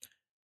 children.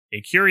 A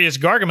curious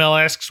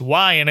Gargamel asks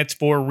why, and it's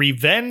for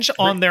revenge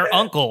on their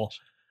uncle,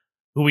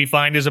 who we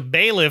find is a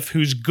bailiff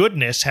whose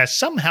goodness has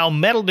somehow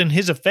meddled in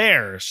his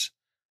affairs.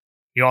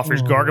 He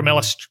offers Gargamel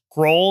a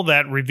scroll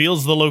that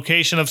reveals the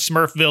location of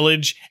Smurf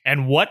Village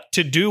and what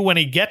to do when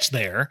he gets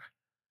there.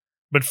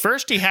 But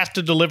first he has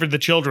to deliver the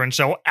children,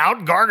 so out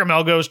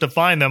Gargamel goes to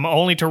find them,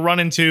 only to run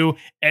into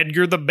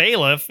Edgar the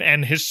bailiff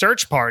and his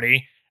search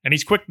party, and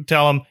he's quick to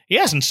tell him he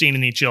hasn't seen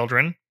any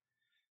children.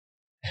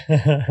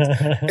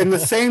 In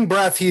the same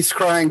breath, he's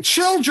crying,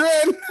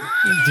 "Children!"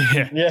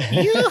 Yeah.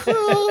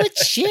 Yoo-hoo,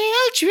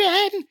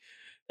 children!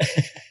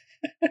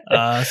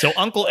 So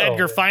Uncle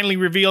Edgar finally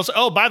reveals,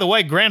 by the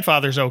way,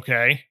 grandfather's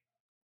okay.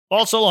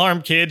 False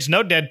alarm, kids.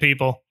 No dead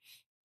people.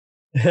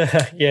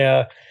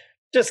 Yeah.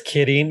 Just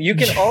kidding. You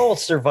can all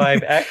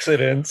survive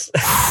accidents.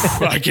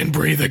 I can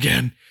breathe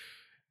again.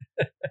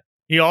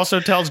 He also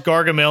tells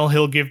Gargamel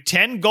he'll give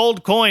 10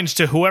 gold coins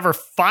to whoever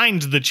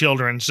finds the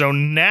children. So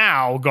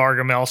now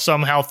Gargamel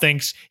somehow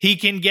thinks he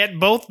can get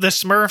both the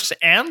Smurfs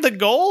and the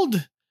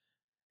gold.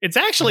 It's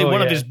actually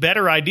one of his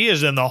better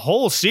ideas in the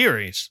whole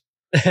series.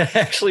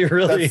 Actually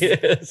really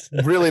is.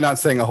 Really not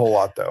saying a whole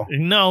lot, though.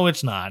 No,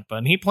 it's not.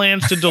 But he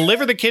plans to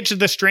deliver the kids to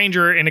the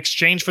stranger in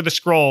exchange for the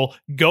scroll,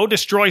 go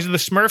destroy the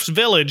Smurfs'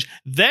 village,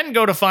 then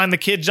go to find the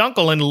kid's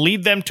uncle and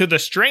lead them to the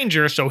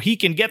stranger so he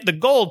can get the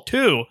gold,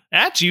 too.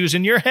 That's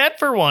using your head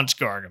for once,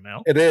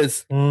 Gargamel. It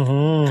is.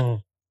 Mm-hmm.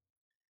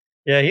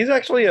 Yeah, he's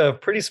actually a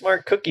pretty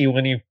smart cookie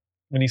when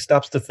he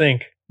stops to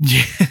think.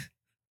 Yeah.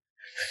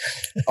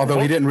 Although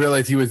he didn't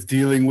realize he was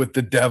dealing with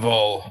the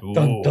devil.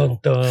 Dun, dun,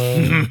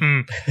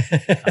 dun.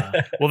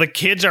 Well, the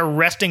kids are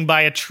resting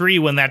by a tree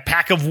when that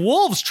pack of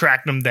wolves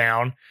track them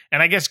down.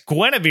 And I guess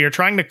Guinevere,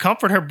 trying to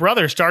comfort her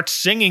brother, starts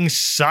singing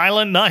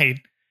Silent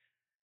Night.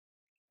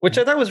 Which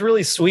I thought was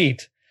really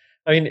sweet.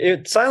 I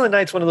mean, Silent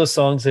Night's one of those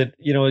songs that,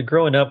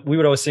 growing up, we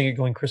would always sing it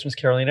going Christmas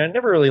caroling. And I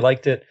never really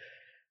liked it.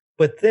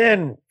 But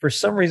then, for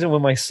some reason,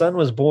 when my son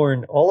was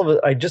born, all of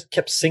it, I just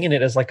kept singing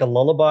it as like a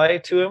lullaby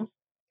to him.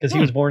 Because he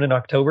was born in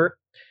October,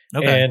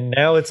 and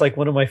now it's like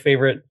one of my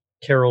favorite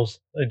carols.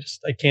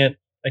 I can't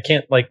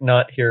like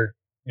not hear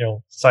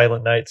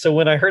Silent Night. So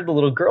when I heard the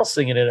little girl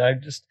singing it, I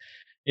just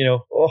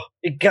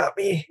it got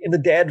me in the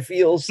dad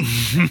feels.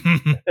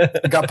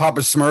 It got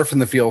Papa Smurf in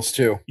the feels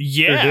too.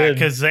 Yeah,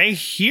 because they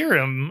hear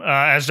him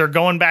as they're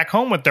going back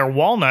home with their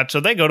walnut, so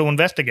they go to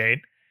investigate.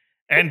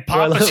 And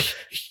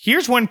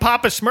here's when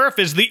Papa Smurf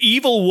is the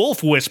evil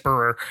wolf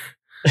whisperer.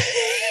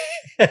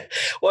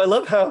 Well, I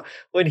love how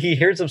when he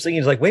hears him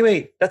singing, he's like,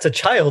 wait, that's a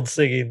child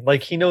singing.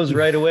 Like he knows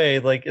right away.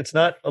 Like it's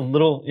not a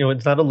little,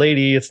 it's not a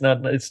lady. It's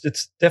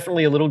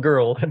definitely a little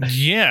girl.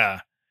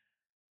 Yeah.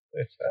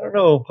 I don't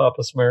know,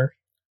 Papa Smurf.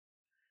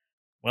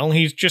 Well,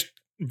 he's just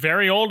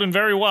very old and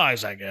very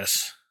wise, I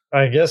guess.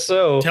 I guess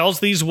so.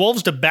 Tells these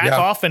wolves to back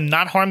off and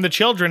not harm the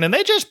children, and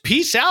they just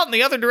peace out in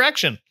the other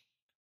direction.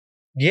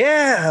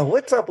 Yeah,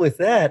 what's up with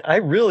that? I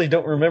really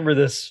don't remember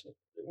this.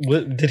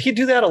 Did he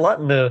do that a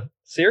lot in the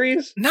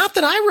series? Not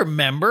that I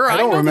remember. I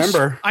don't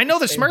remember. I know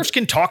the Smurfs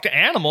can talk to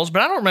animals,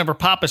 but I don't remember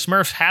Papa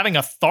Smurfs having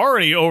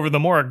authority over the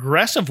more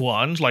aggressive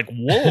ones like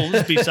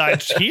wolves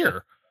besides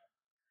here.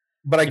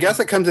 But I guess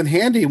it comes in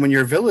handy when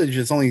your village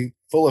is only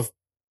full of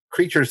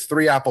creatures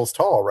 3 apples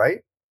tall,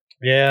 right?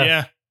 Yeah.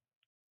 Yeah.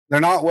 They're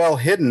not well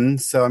hidden,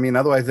 so I mean,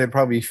 otherwise they'd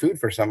probably be food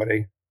for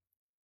somebody.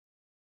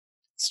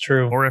 It's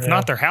true. Or if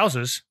not, their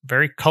houses.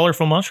 Very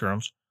colorful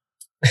mushrooms.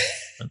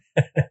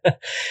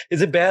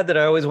 Is it bad that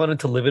I always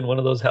wanted to live in one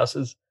of those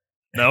houses?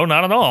 No,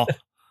 not at all.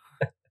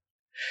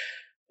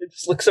 It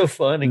just looks so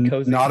fun and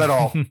cozy. Not at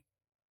all. I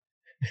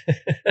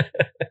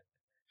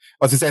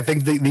was going to say, I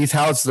think these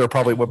houses are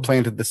probably what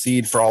planted the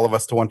seed for all of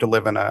us to want to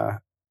live in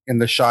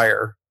the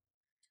Shire.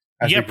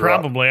 Yeah,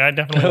 probably. I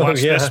definitely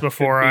watched this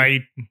before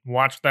I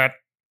watched that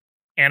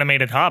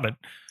animated Hobbit.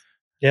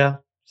 Yeah,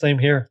 same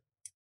here.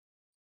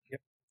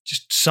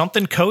 Just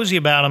something cozy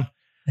about them.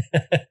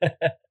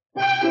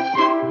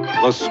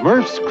 The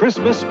Smurfs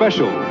Christmas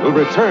Special will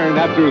return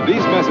after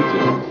these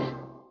messages.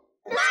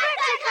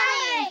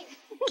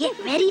 Get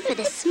ready for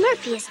the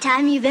Smurfiest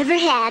time you've ever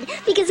had,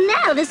 because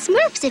now the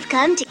Smurfs have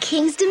come to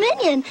King's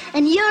Dominion,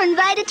 and you're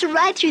invited to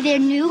ride through their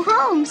new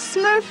home,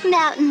 Smurf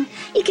Mountain.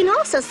 You can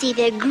also see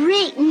their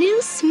great new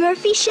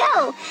Smurfy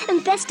show,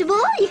 and best of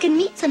all, you can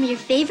meet some of your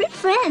favorite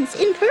friends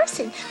in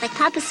person, like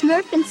Papa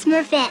Smurf and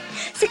Smurfette.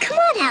 So come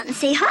on out and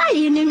say hi to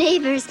your new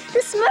neighbors, the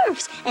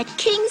Smurfs, at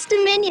King's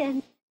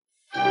Dominion.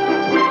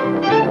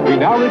 We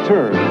now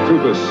return to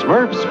the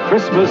Smurfs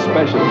Christmas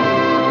Special.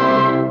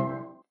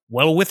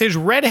 Well, with his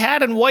red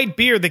hat and white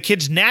beard, the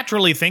kids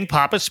naturally think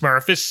Papa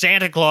Smurf is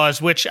Santa Claus,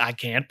 which I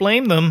can't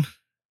blame them.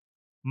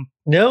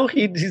 No,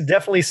 he's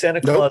definitely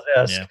Santa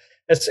Claus-esque.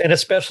 Yeah. And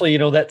especially,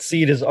 that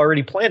seed is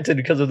already planted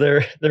because of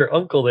their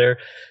uncle there.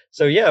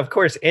 So, yeah, of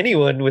course,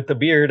 anyone with a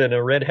beard and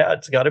a red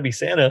hat's got to be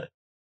Santa.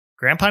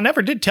 Grandpa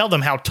never did tell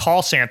them how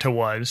tall Santa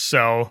was,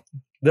 so...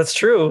 That's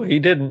true. He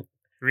didn't.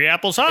 3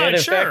 apples high, and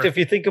in sure. fact, if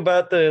you think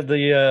about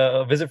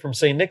the visit from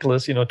St.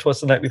 Nicholas,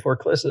 'twas the night before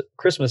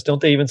Christmas, don't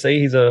they even say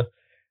he's a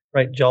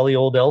jolly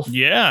old elf?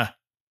 Yeah.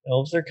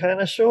 Elves are kind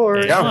of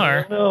short. They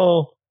are.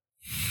 No.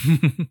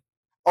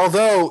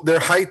 Although their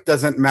height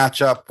doesn't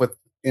match up with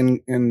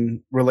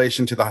in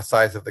relation to the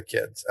size of the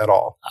kids at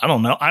all. I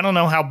don't know. I don't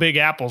know how big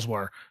apples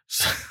were.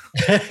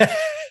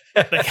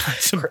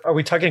 Are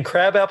we talking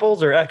crab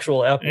apples or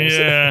actual apples?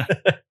 Yeah.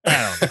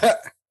 I don't know.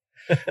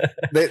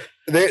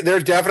 They're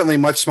definitely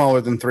much smaller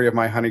than 3 of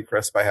my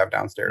Honeycrisp I have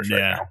downstairs right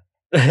now.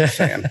 Just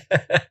saying.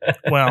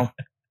 Well,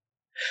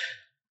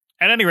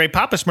 at any rate,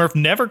 Papa Smurf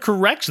never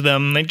corrects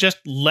them. They just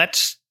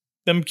lets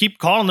them keep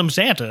calling them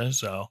Santa.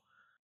 So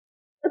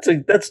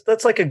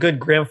that's like a good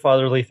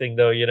grandfatherly thing,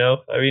 though.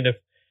 I mean,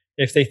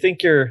 if they think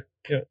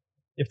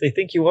if they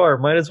think you are,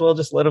 might as well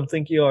just let them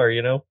think you are.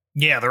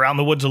 Yeah, they're out in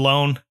the woods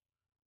alone.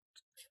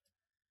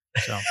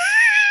 So.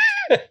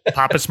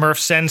 Papa Smurf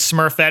sends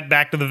Smurfette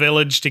back to the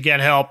village to get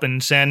help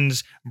and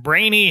sends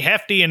brainy,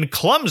 hefty, and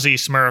clumsy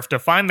Smurf to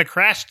find the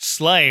crashed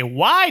sleigh.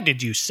 Why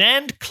did you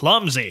send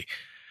Clumsy?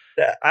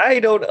 I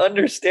don't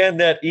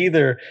understand that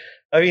either.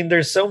 I mean,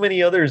 there's so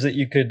many others that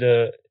you could,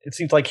 it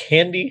seems like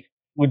Handy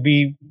would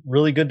be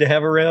really good to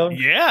have around.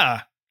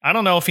 Yeah. I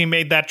don't know if he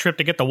made that trip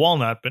to get the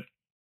walnut, but...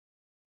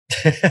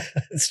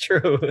 It's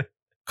true.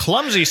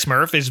 Clumsy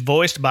Smurf is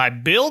voiced by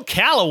Bill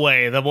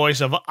Calloway, the voice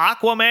of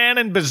Aquaman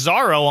and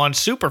Bizarro on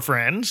Super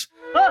Friends.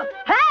 Oh,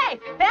 hey,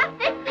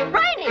 Hefty,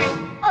 Brainy,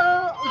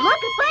 look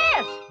at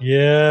this.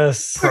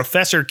 Yes.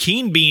 Professor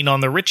Keenbean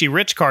on the Richie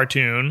Rich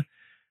cartoon.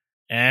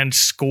 And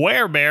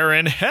Square Bear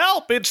in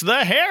Help, it's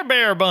the Hair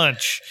Bear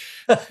Bunch.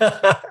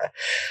 I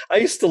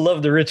used to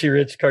love the Richie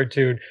Rich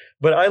cartoon,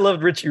 but I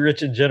loved Richie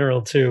Rich in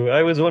general too.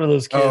 I was one of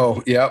those kids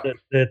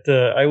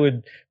that I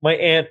would, my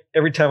aunt,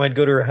 every time I'd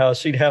go to her house,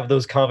 she'd have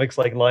those comics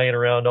lying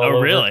around all over.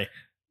 Oh, really?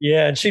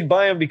 Yeah, and she'd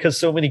buy them because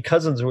so many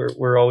cousins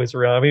were always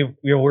around. I mean,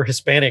 we're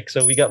Hispanic,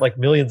 so we got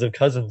millions of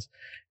cousins.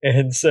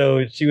 And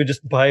so she would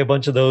just buy a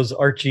bunch of those,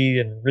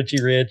 Archie and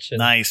Richie Rich and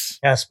nice.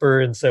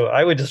 Casper. And so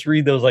I would just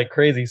read those like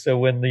crazy. So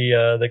when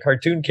the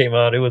cartoon came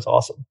out, it was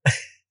awesome.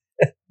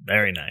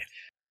 Very nice.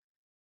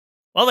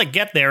 Well, they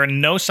get there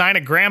and no sign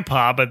of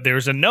Grandpa, but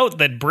there's a note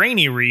that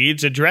Brainy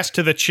reads addressed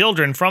to the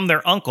children from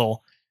their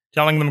uncle,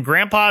 telling them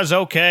Grandpa is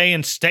okay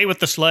and stay with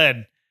the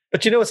sled.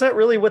 But it's not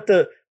really what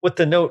the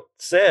note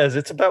says.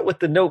 It's about what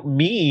the note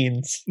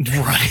means.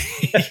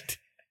 Right.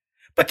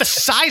 But the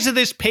size of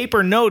this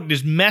paper note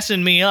is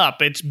messing me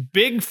up. It's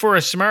big for a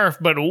Smurf,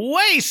 but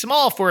way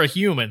small for a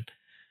human.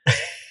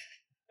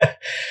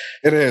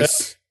 It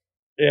is.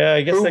 Yeah,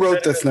 I guess. Who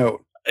wrote this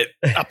note?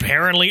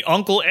 Apparently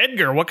Uncle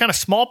Edgar. What kind of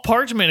small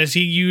parchment is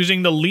he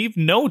using to leave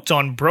notes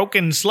on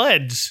broken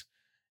sleds?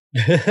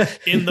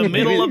 In the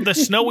middle of the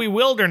snowy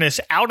wilderness,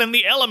 out in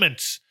the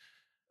elements.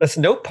 That's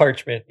note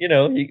parchment.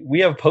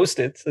 We have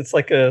Post-its. It's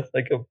like a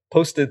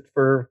Post-it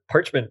for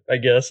parchment, I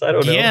guess. I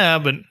don't know. Yeah,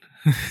 but...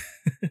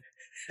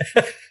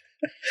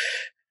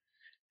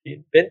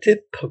 He invented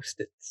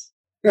Post-its.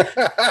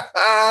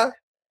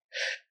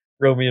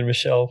 Romeo and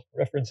Michelle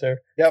reference there.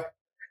 Yep.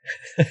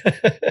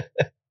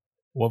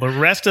 Well, the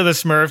rest of the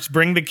Smurfs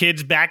bring the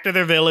kids back to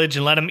their village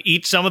and let them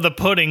eat some of the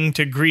pudding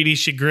to greedy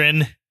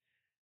chagrin.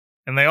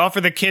 And they offer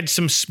the kids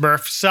some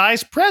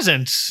Smurf-sized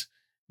presents.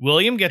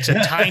 William gets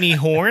a tiny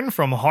horn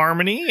from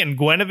Harmony, and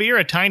Guinevere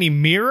a tiny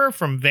mirror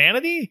from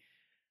Vanity?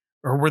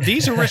 Or were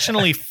these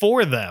originally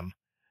for them?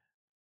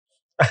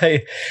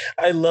 I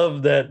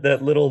love that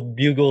little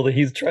bugle that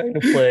he's trying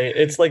to play.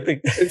 It's like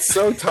it's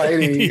so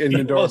tiny and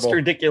adorable. Most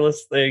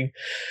ridiculous thing.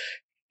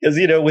 Because,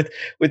 you know, with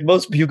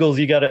most bugles,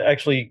 you got to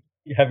actually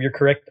have your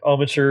correct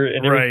armature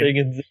and everything.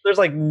 Right. And there's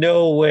like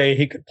no way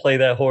he could play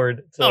that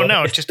horn. So, oh,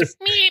 no, it's just a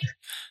meep.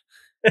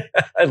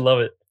 I love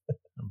it.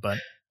 But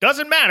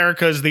doesn't matter,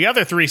 because the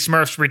other three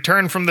Smurfs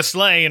return from the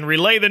sleigh and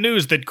relay the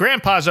news that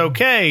Grandpa's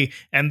okay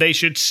and they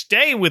should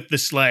stay with the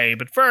sleigh.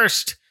 But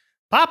first,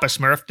 Papa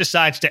Smurf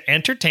decides to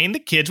entertain the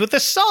kids with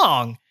a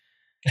song.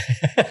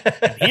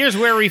 And here's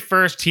where we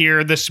first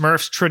hear the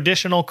Smurfs'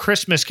 traditional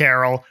Christmas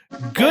carol,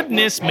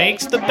 Goodness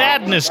Makes the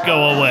Badness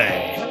Go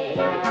Away.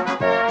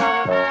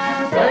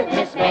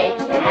 Goodness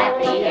makes you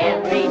happy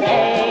every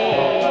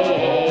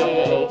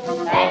day.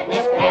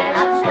 Badness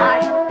cannot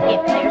start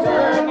if there's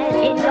goodness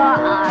in your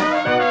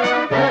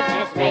heart.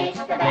 Goodness makes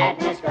the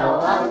badness go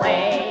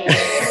away.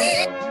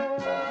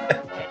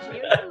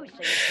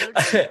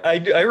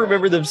 I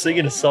remember them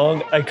singing a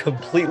song. I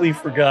completely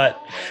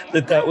forgot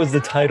that was the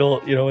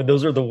title, you know, and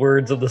those are the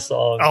words of the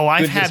song. Oh,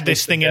 I've had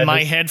this thing in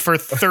my head for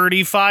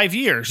 35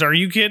 years. Are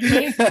you kidding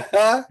me?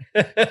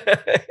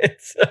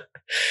 It's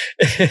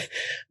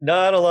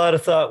not a lot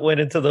of thought went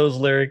into those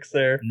lyrics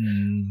there.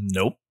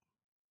 Nope.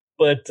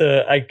 But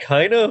I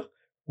kind of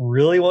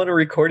really want a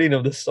recording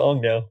of this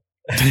song now.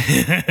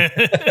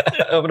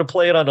 I'm going to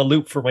play it on a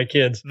loop for my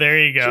kids. There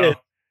you go. Shit.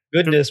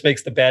 Goodness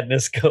makes the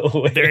badness go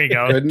away. There you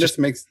go. Goodness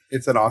makes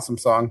it's an awesome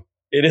song.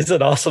 It is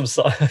an awesome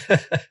song.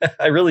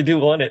 I really do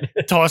want it.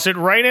 Toss it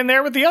right in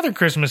there with the other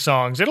Christmas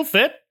songs. It'll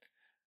fit.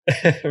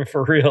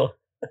 For real.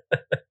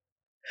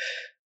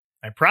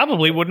 I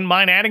probably wouldn't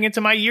mind adding it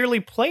to my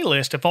yearly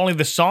playlist if only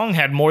the song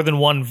had more than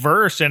one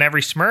verse and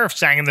every Smurf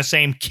sang in the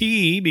same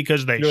key,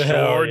 because they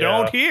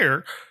don't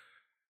hear.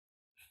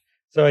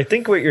 So I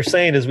think what you're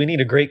saying is we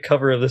need a great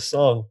cover of this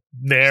song.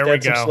 There we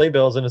go. Some sleigh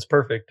bells and it's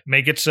perfect.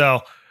 Make it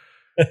so.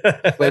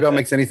 Sleigh bell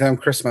makes anything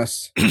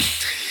Christmas.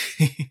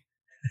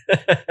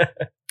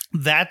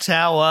 That's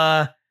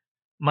how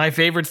My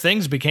Favorite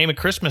Things became a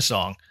Christmas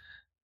song.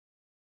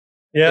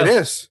 Yeah, it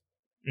is.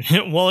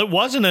 Well, it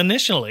wasn't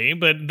initially,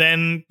 but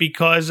then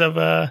because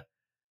of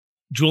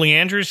Julie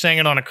Andrews sang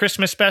it on a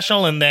Christmas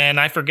special, and then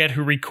I forget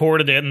who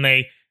recorded it, and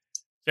they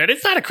said,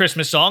 it's not a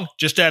Christmas song,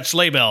 just add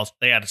sleigh bells.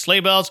 They added sleigh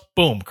bells,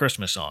 boom,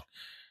 Christmas song.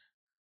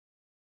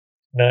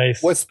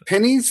 Nice. Was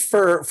Pennies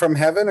from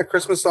Heaven a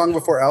Christmas song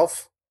before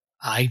Elf?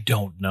 I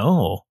don't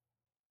know.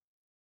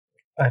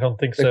 I don't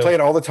think so. They play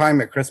it all the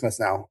time at Christmas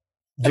now.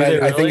 And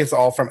I think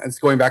it's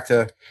going back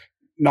to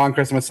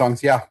non-Christmas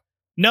songs. Yeah.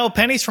 No,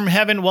 Pennies from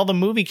Heaven. Well, the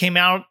movie came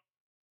out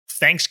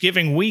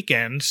Thanksgiving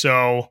weekend,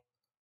 so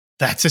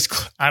that's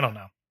I don't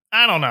know.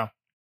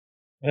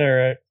 All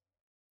right.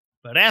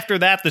 But after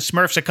that, the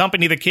Smurfs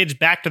accompany the kids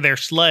back to their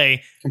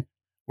sleigh,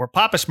 where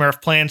Papa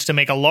Smurf plans to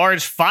make a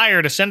large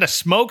fire to send a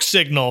smoke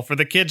signal for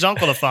the kids'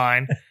 uncle to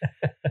find.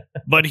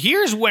 But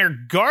here's where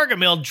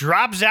Gargamel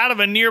drops out of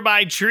a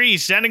nearby tree,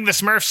 sending the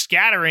Smurfs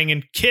scattering,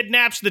 and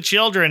kidnaps the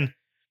children.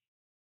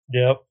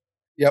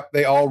 Yep,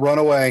 they all run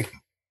away.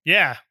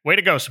 Yeah, way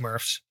to go,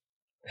 Smurfs.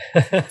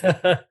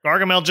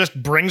 Gargamel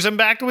just brings him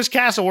back to his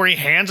castle, where he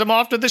hands him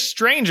off to the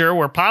stranger,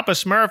 where Papa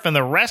Smurf and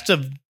the rest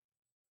of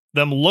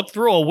them look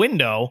through a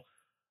window,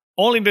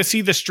 only to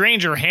see the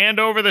stranger hand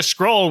over the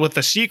scroll with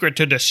the secret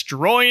to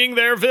destroying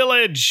their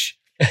village.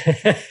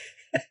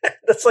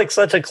 That's like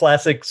such a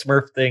classic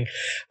Smurf thing.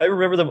 I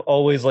remember them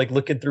always like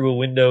looking through a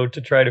window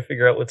to try to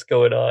figure out what's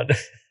going on.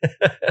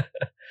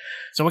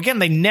 So again,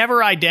 they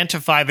never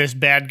identify this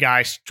bad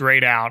guy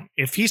straight out.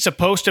 If he's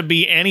supposed to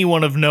be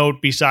anyone of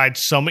note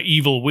besides some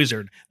evil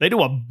wizard, they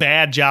do a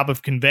bad job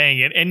of conveying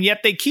it, and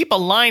yet they keep a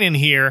line in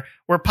here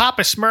where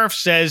Papa Smurf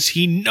says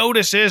he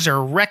notices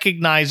or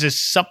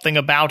recognizes something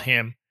about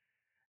him.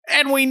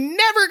 And we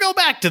never go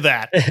back to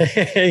that.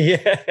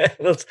 Yeah,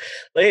 let's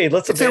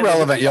it's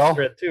irrelevant, y'all.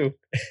 Too.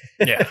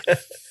 Yeah,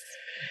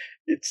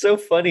 it's so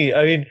funny.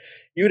 I mean,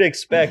 you'd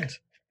expect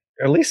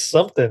at least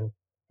something,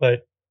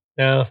 but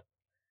no.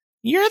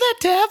 You're the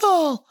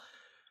devil.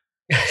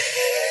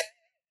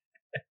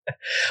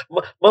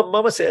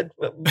 Mama said.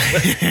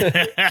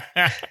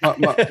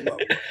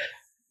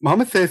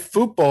 Mama said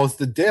football's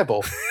the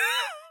devil.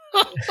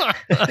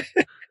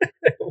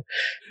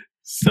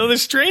 So the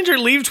stranger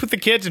leaves with the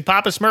kids, and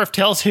Papa Smurf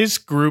tells his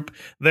group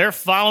they're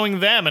following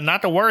them and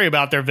not to worry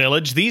about their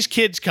village. These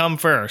kids come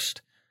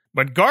first.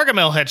 But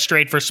Gargamel heads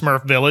straight for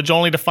Smurf Village,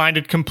 only to find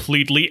it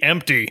completely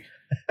empty.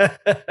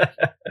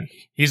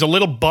 He's a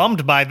little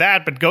bummed by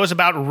that, but goes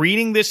about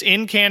reading this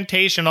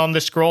incantation on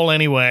the scroll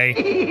anyway.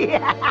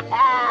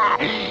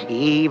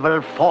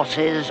 Evil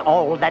forces,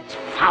 all that's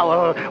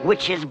foul,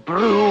 witches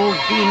brew,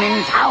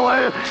 demons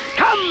howl.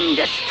 Come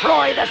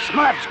destroy the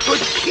Smurfs'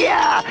 good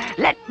cheer.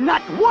 Let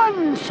not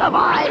one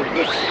survive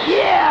this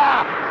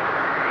year.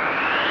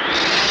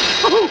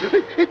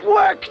 Oh, it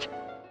worked.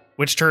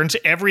 Which turns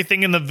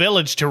everything in the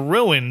village to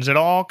ruins. It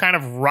all kind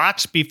of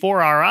rots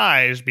before our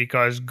eyes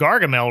because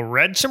Gargamel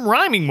read some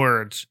rhyming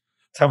words.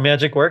 That's how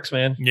magic works,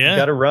 man. Yeah. You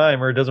got to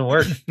rhyme or it doesn't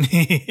work.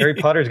 Harry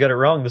Potter's got it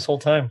wrong this whole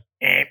time.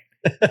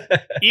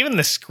 Even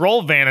the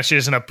scroll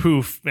vanishes in a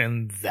poof,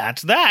 and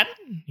that's that.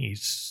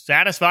 He's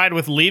satisfied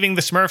with leaving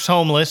the Smurfs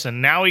homeless,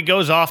 and now he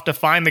goes off to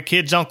find the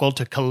kid's uncle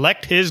to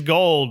collect his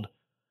gold.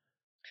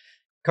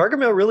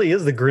 Gargamel really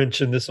is the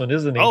Grinch in this one,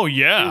 isn't he? Oh,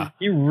 yeah.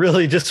 He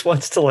really just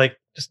wants to,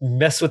 just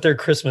mess with their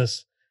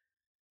Christmas.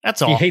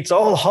 That's all. He hates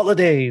all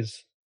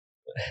holidays,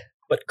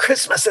 but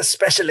Christmas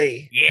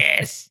especially.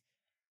 Yes.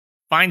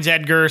 Finds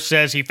Edgar,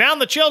 says he found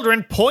the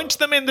children, points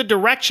them in the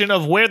direction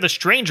of where the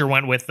stranger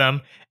went with them,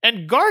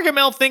 and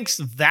Gargamel thinks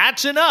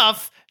that's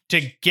enough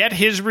to get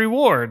his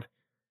reward.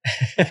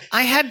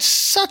 I had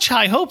such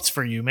high hopes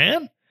for you,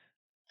 man.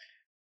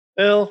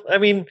 Well, I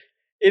mean,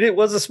 it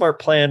was a smart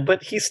plan,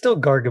 but he's still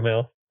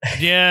Gargamel.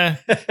 Yeah.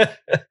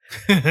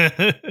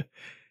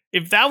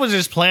 If that was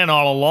his plan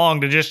all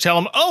along, to just tell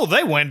him, oh,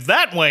 they went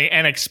that way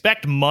and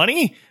expect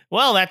money,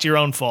 well, that's your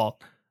own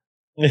fault.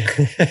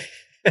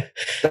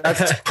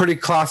 That's pretty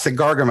classic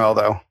Gargamel,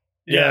 though.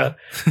 Yeah.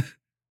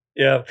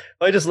 Yeah.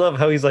 I just love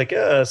how he's like,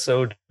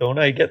 so don't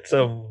I get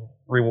some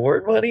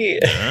reward money?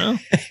 Yeah.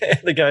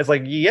 The guy's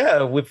like,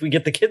 yeah, if we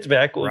get the kids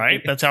back.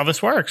 Right, that's how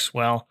this works.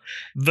 Well,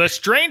 the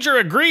stranger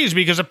agrees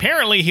because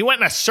apparently he went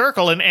in a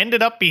circle and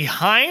ended up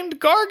behind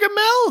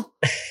Gargamel?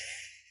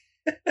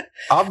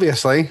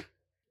 Obviously.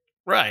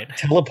 Right.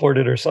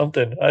 Teleported or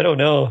something. I don't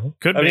know.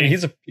 Could I be. mean,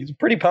 he's a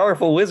pretty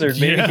powerful wizard.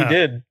 Maybe he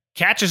did.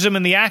 Catches him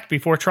in the act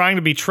before trying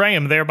to betray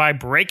him, thereby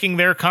breaking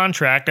their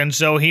contract, and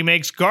so he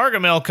makes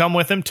Gargamel come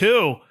with him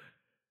too.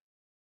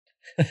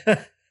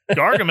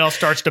 Gargamel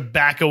starts to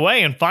back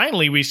away, and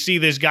finally we see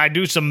this guy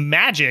do some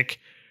magic,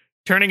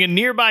 turning a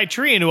nearby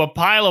tree into a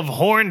pile of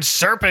horned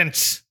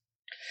serpents.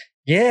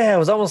 Yeah, it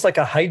was almost like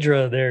a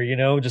Hydra there,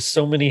 just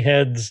so many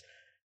heads.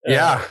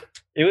 Yeah.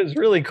 It was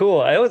really cool.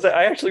 I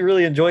actually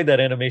really enjoyed that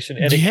animation,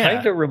 and it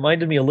kind of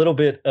reminded me a little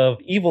bit of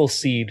Evil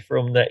Seed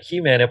from that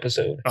He-Man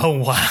episode. Oh,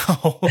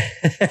 wow.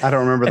 I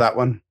don't remember that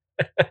one.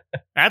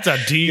 That's a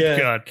deep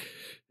cut.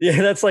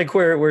 Yeah, that's like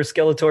where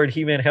Skeletor and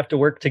He-Man have to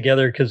work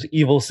together because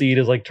Evil Seed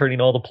is like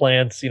turning all the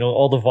plants,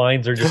 all the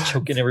vines are just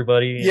choking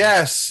everybody.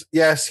 Yes.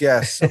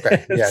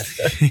 Okay,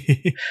 yes.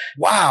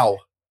 Wow.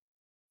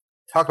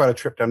 Talk about a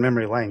trip down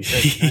memory lane.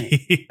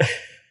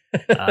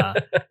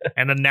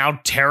 And the now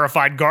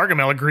terrified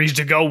Gargamel agrees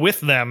to go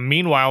with them.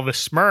 Meanwhile, the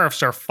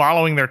Smurfs are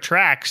following their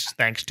tracks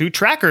thanks to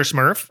Tracker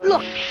Smurf.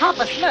 Look,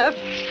 Papa Smurf,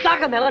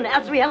 Gargamel and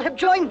Azrael have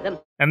joined them.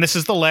 And this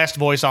is the last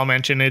voice I'll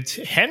mention. It's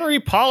Henry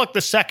Pollock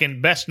II,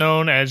 best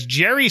known as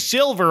Jerry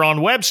Silver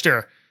on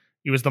Webster.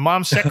 He was the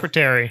mom's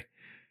secretary.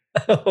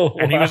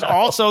 And he was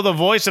also the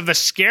voice of the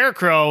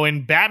Scarecrow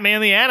in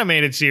Batman the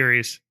Animated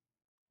Series.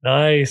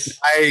 Nice.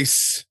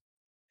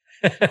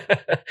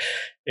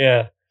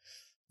 Yeah.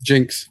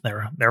 Jinx.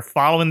 They're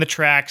following the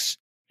tracks,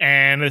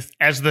 and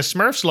as the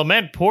Smurfs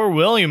lament poor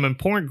William and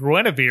poor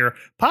Guinevere,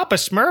 Papa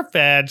Smurf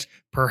adds,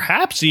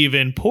 perhaps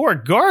even poor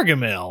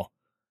Gargamel,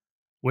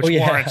 which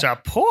warrants a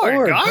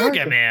poor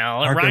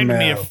Gargamel. It reminded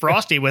me of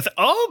Frosty with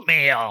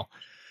oatmeal.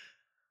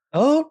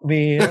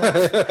 Oatmeal.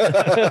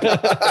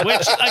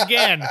 Which,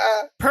 again,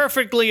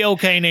 perfectly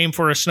okay name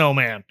for a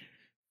snowman.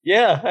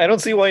 Yeah, I don't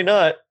see why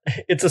not.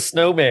 It's a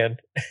snowman.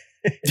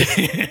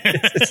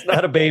 It's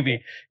not a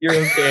baby. You're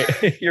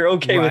okay. You're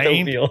okay with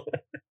oatmeal.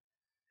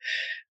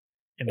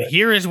 And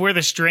here is where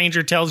the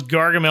stranger tells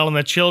Gargamel and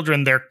the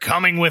children they're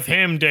coming with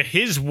him to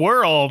his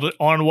world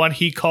on what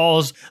he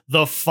calls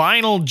the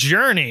final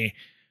journey.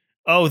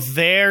 Oh,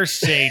 there's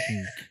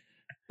Satan.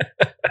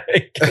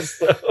 I guess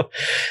so.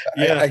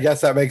 Yeah. I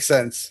guess that makes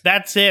sense.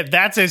 That's it.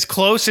 That's as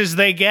close as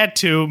they get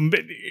to,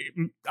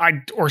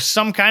 or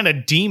some kind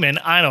of demon.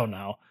 I don't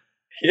know.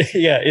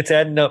 Yeah, it's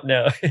adding up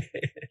now.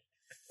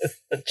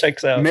 That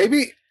checks out.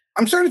 Maybe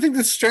I'm starting to think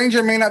this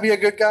stranger may not be a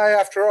good guy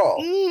after all.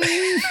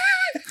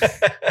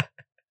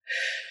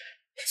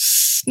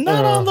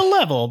 Not on the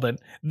level, but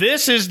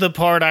this is the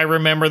part I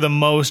remember the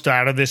most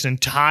out of this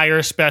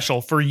entire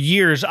special. For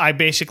years, I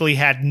basically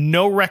had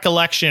no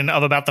recollection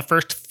of about the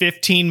first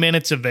 15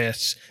 minutes of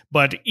this,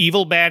 but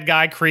evil bad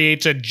guy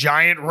creates a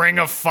giant ring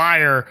of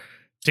fire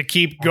to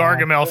keep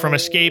Gargamel from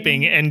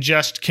escaping and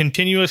just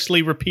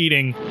continuously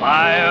repeating,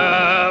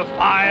 Fire,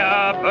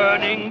 fire,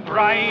 burning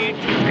bright,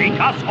 take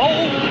us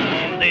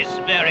home this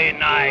very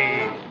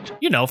night.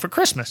 For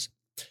Christmas.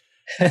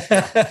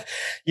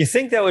 You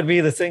think that would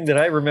be the thing that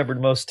I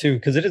remembered most too,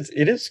 because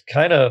it is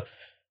kind of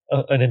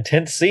an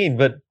intense scene,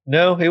 but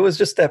no, it was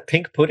just that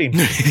pink pudding.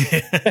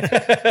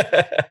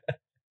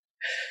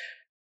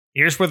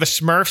 Here's where the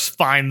Smurfs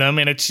find them,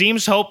 and it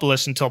seems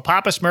hopeless until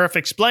Papa Smurf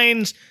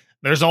explains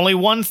there's only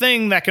one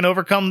thing that can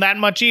overcome that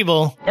much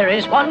evil. There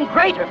is one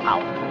greater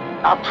power,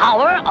 the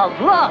power of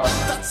love.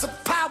 That's the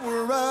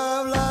power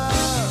of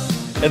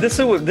love. And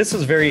this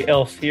is very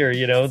elf here,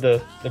 you know,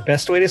 the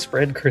best way to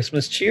spread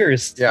Christmas cheer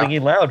is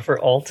singing loud for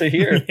all to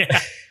hear.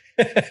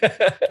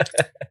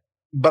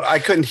 But I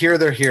couldn't hear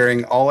their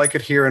hearing. All I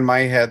could hear in my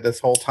head this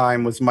whole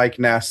time was Mike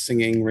Ness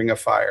singing Ring of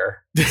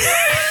Fire.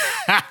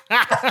 Not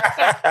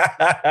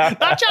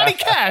Johnny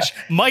Cash,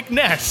 Mike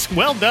Ness.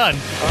 Well done.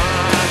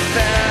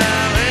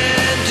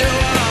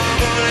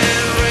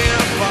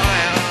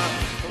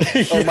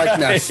 Oh, Mike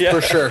Ness,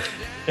 for sure.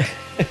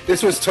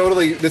 This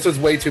was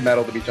way too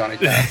metal to be Johnny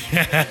Cash.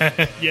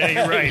 Yeah,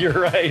 you're right.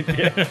 You're right.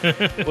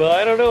 Yeah. Well,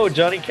 I don't know.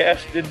 Johnny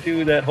Cash did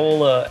do that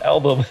whole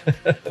album.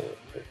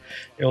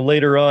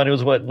 Later on, it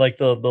was like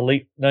the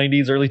late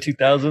 90s, early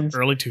 2000s?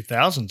 Early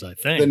 2000s, I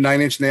think. The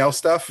Nine Inch Nail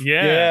stuff?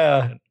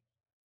 Yeah.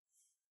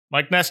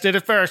 Mike Ness did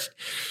it first.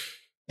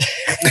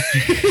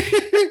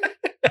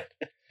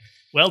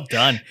 Well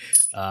done.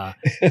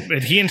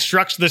 But he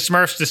instructs the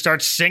Smurfs to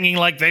start singing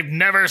like they've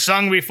never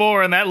sung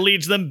before, and that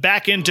leads them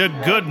back into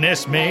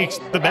goodness makes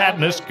the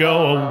badness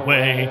go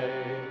away.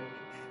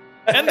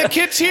 And the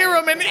kids hear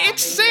him, and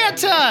it's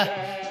Santa!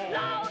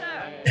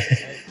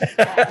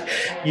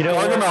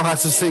 Gargamel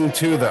has to sing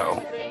too,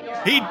 though.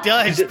 He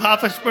does.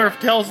 Papa Smurf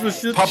tells the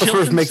Papa Smurf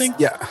children makes sing,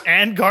 yeah,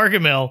 and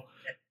Gargamel.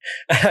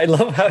 I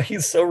love how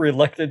he's so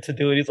reluctant to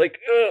do it. He's like,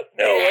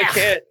 no, I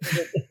can't.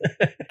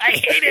 I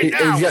hate it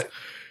now.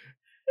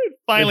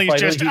 Finally, he's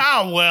just,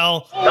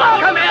 well.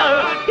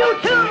 Gargamel, you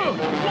too!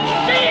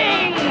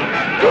 Sing!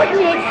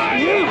 Goodness,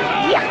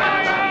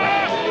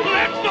 yeah.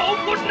 Let's go,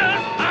 goodness!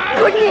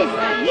 Goodness,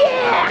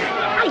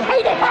 yeah. I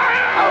hate it.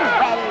 Oh,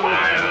 well,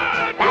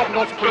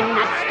 badness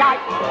cannot start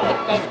if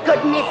there's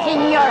goodness in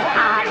your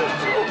heart.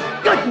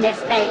 Goodness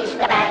makes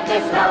the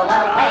badness go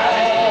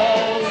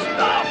away.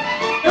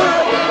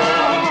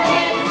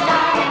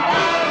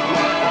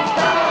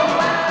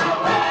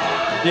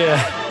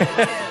 Yeah.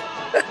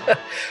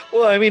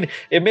 Well, I mean,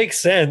 it makes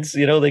sense.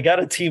 They got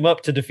to team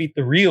up to defeat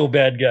the real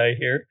bad guy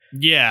here.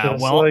 Yeah,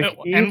 Just well, like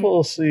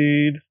Evil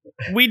Seed.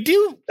 We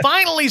do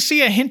finally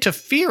see a hint of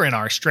fear in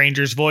our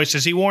stranger's voice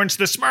as he warns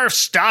the Smurfs,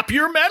 stop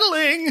your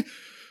meddling!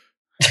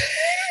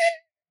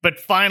 But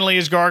finally,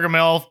 as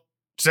Gargamel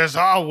says,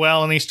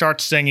 and he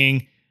starts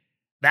singing,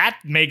 that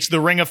makes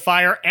the Ring of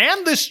Fire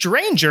and the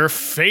stranger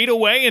fade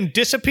away and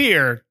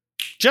disappear.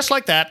 Just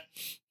like that.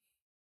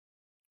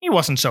 He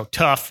wasn't so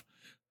tough.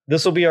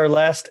 This will be our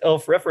last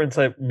elf reference,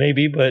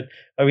 maybe, but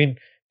I mean,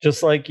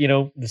 just like,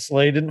 the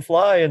sleigh didn't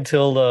fly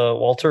until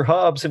Walter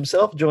Hobbs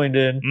himself joined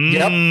in.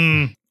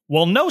 Yep.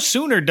 Well, no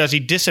sooner does he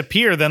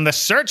disappear than the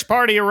search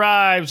party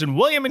arrives and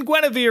William and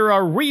Guinevere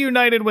are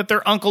reunited with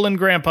their uncle and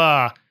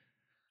grandpa.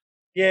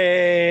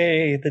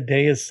 Yay, the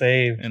day is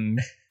saved.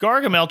 And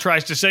Gargamel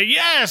tries to say,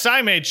 yes,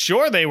 I made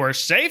sure they were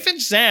safe and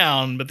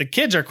sound, but the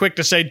kids are quick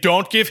to say,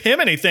 don't give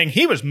him anything.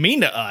 He was mean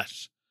to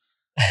us.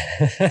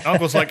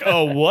 Uncle's like,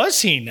 oh,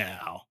 was he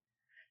now?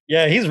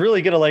 Yeah, he's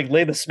really going to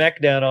lay the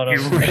smack down on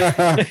him.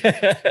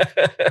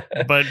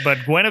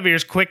 But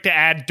Guinevere's quick to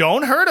add,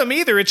 don't hurt him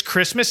either. It's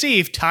Christmas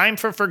Eve, time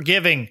for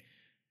forgiving.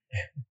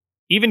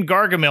 Even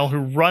Gargamel, who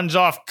runs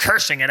off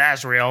cursing at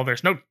Azrael,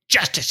 there's no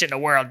justice in the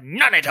world,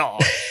 none at all.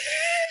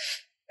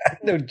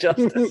 No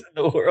justice in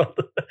the world.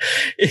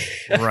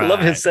 I love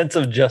his sense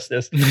of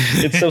justice.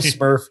 It's so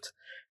smurfed.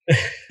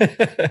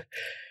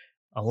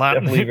 A lot.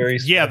 Definitely very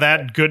smurfed. Yeah,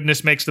 that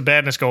goodness makes the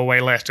badness go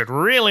away lasted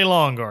really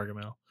long,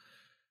 Gargamel.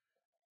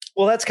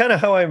 Well, that's kind of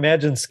how I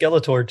imagine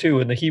Skeletor too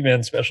in the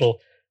He-Man special.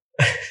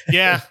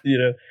 Yeah.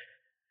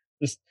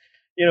 It's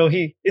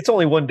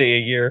only one day a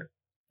year.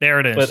 There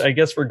it is. But I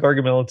guess for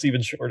Gargamel, it's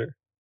even shorter.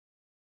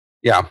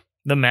 Yeah.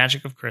 The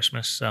magic of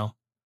Christmas. So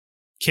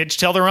kids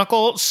tell their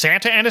uncle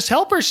Santa and his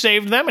helpers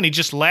saved them, and he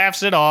just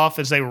laughs it off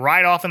as they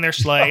ride off in their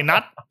sleigh,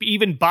 not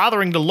even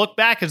bothering to look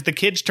back as the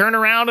kids turn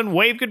around and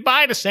wave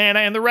goodbye to Santa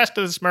and the rest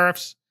of the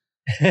Smurfs.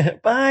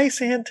 Bye,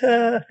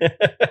 Santa.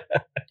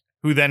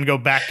 Who then go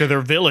back to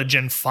their village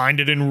and find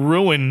it in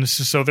ruins,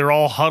 so they're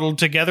all huddled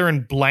together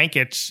in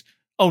blankets.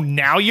 Oh,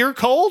 now you're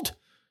cold?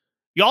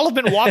 Y'all have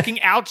been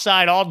walking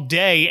outside all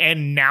day,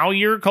 and now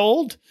you're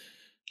cold?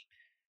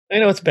 I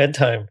know it's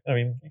bedtime. I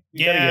mean,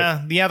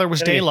 there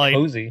was daylight.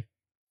 Cozy.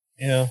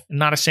 Yeah.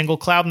 Not a single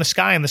cloud in the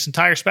sky in this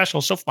entire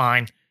special, so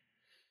fine.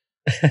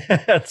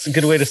 That's a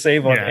good way to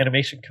save on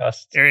animation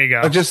costs. There you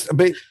go.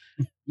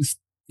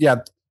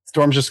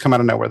 Storms just come out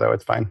of nowhere, though.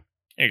 It's fine.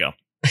 There you go.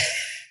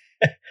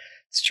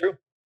 It's true.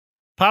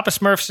 Papa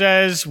Smurf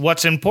says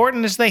what's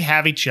important is they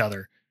have each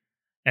other.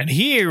 And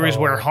here is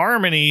where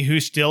Harmony, who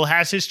still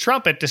has his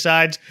trumpet,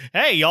 decides,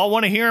 hey, y'all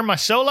want to hear my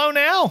solo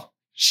now?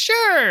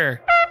 Sure.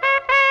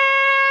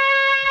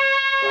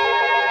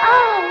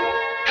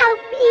 Oh, how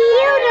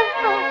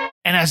beautiful.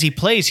 And as he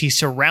plays, he's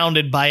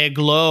surrounded by a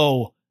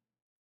glow.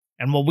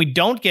 And what we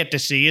don't get to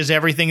see is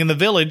everything in the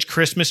village,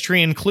 Christmas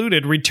tree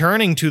included,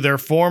 returning to their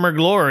former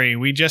glory.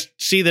 We just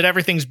see that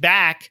everything's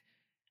back.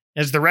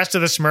 as the rest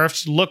of the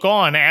Smurfs look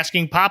on,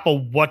 asking Papa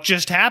what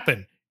just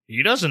happened.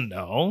 He doesn't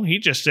know. He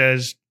just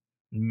says,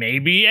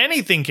 maybe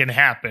anything can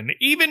happen,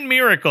 even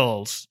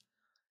miracles.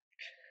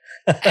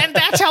 And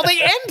that's how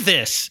they end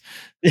this.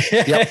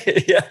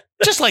 Yeah.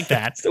 Just like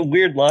that. It's a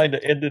weird line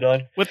to end it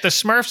on. With the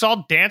Smurfs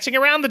all dancing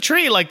around the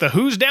tree like the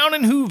Who's Down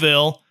in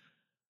Whoville.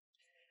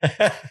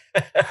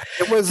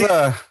 It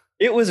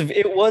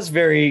was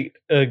very,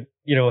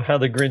 how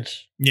the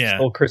Grinch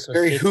stole Christmas.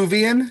 Very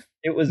Whovian.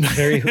 It was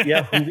very,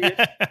 Whovian.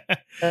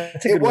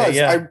 That's a It good was. way,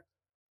 yeah.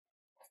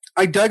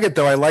 I dug it,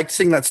 though. I liked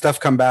seeing that stuff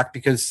come back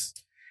because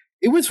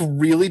it was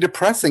really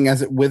depressing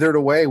as it withered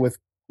away with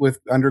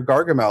under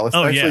Gargamel,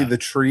 especially the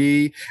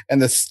tree and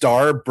the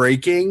star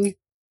breaking.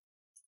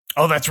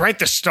 Oh, that's right.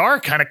 The star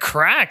kind of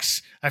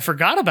cracks. I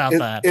forgot about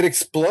that. It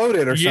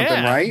exploded or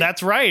something, right?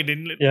 That's right.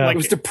 And, it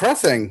was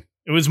depressing.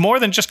 It was more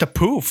than just a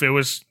poof. It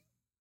was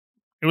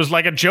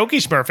like a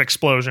Jokey Smurf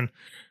explosion.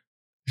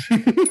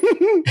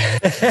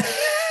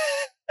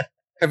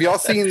 Have y'all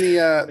seen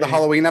the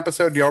Halloween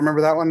episode? Do y'all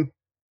remember that one?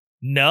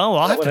 No,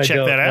 I'll have to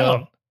check that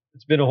out.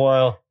 It's been a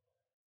while.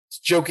 It's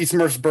Jokey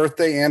Smurf's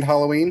birthday and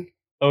Halloween.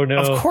 Oh no!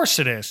 Of course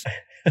it is.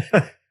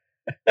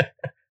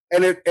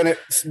 And it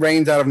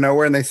rains out of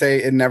nowhere, and they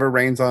say it never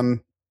rains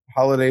on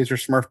holidays or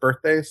Smurf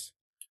birthdays.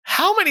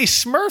 How many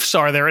Smurfs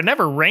are there? It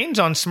never rains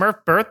on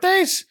Smurf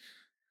birthdays?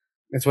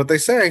 That's what they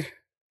say.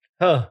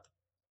 Huh.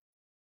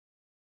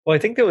 Well,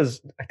 isn't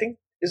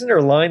there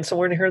a line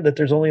somewhere in here that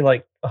there's only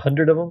like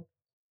 100 of them?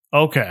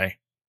 Okay.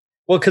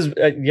 Well, because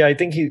I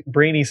think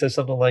Brainy says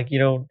something like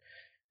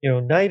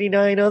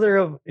 99 other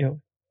of us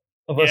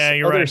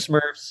other right.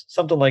 Smurfs,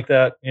 something like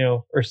that,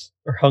 or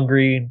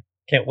hungry and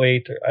can't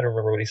wait, or I don't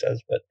remember what he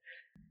says, but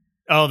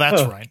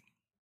that's right.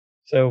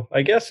 So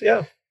I guess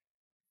that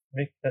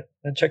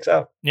checks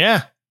out.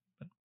 Yeah.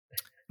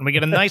 And we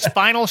get a nice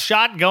final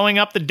shot going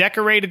up the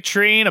decorated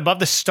tree and above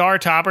the star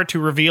topper to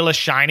reveal a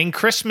shining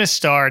Christmas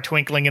star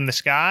twinkling in the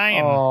sky.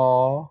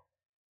 Aww.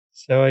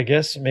 So I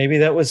guess maybe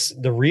that was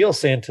the real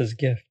Santa's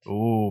gift.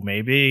 Ooh,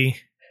 maybe.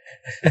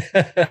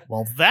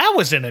 Well, that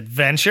was an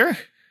adventure.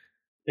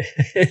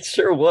 It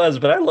sure was,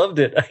 but I loved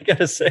it. I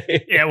gotta say,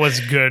 it was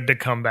good to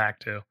come back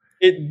to.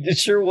 It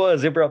sure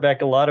was. It brought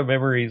back a lot of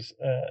memories,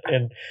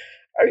 and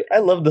I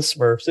love the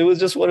Smurfs. It was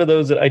just one of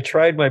those that I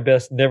tried my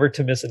best never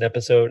to miss an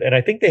episode, and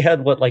I think they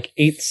had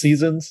 8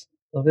 seasons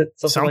of it,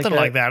 something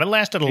like that. It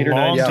lasted a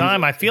long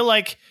time. I feel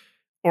like,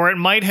 or it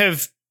might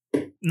have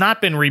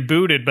not been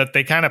rebooted, but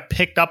they kind of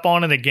picked up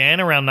on it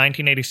again around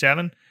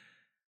 1987.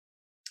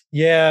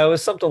 Yeah, it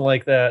was something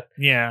like that.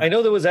 Yeah. I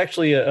know there was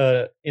actually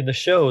in the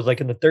shows, like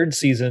in the 3rd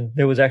season,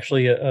 there was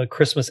actually a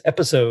Christmas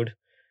episode.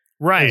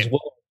 Right. As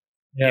well.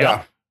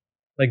 Yeah.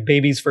 Like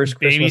Baby's First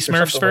Christmas. Baby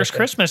Smurf's First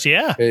Christmas,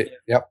 yeah.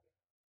 Yep.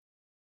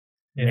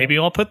 Maybe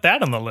I'll put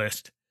that on the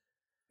list.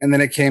 And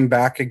then it came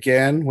back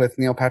again with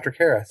Neil Patrick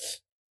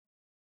Harris.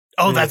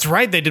 Oh, that's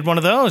right. They did one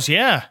of those,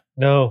 yeah.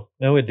 No,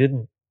 it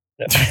didn't.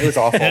 It was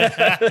awful.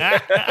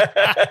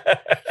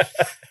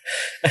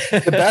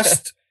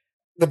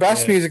 The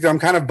best music, though, I'm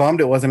kind of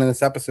bummed it wasn't in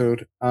this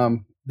episode.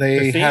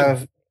 They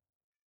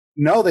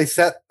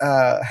set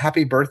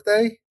Happy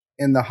Birthday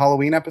in the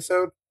Halloween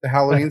episode, the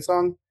Halloween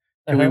song.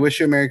 Can we wish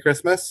you a Merry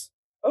Christmas?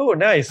 Oh,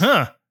 nice.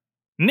 Huh.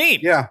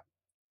 Neat. Yeah.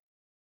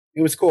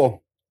 It was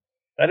cool.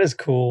 That is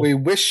cool. We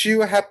wish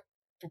you a happy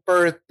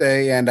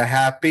birthday and a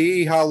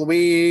happy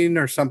Halloween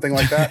or something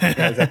like that.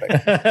 That was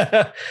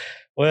epic.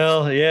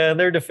 Well, yeah, in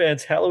their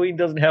defense, Halloween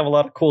doesn't have a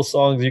lot of cool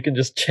songs you can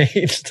just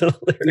change the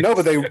lyrics. No,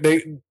 but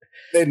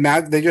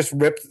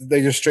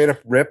they just straight up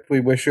ripped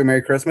We Wish You a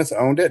Merry Christmas,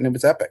 owned it, and it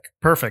was epic.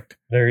 Perfect.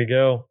 There you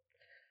go.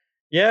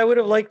 Yeah, I would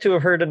have liked to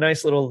have heard a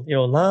nice little,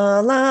 la,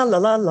 la, la,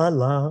 la, la,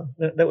 la.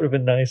 That would have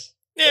been nice.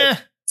 Yeah.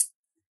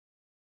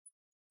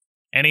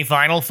 Any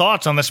final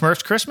thoughts on the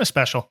Smurfs Christmas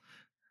special?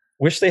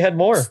 Wish they had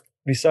more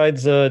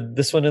besides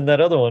this one and that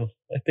other one.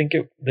 I think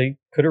they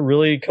could have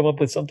really come up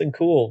with something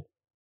cool.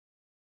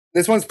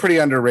 This one's pretty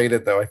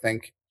underrated, though, I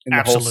think, in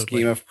the whole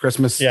scheme of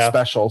Christmas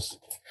specials.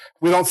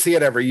 We don't see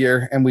it every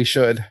year, and we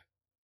should.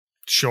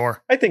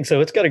 Sure. I think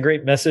so. It's got a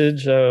great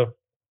message.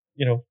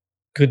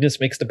 Goodness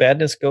makes the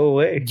badness go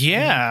away.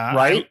 Yeah.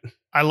 Right?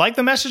 I like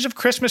the message of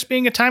Christmas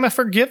being a time of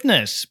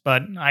forgiveness,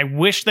 but I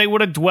wish they would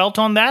have dwelt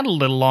on that a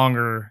little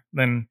longer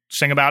than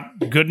sing about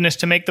goodness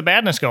to make the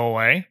badness go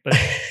away.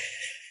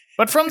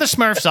 But from the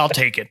Smurfs, I'll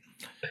take it.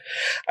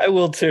 I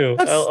will too.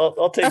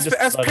 I'll take it.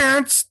 As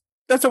parents,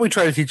 that's what we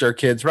try to teach our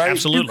kids, right?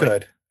 Absolutely. Do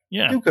good.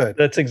 Yeah. Do good.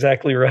 That's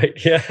exactly right.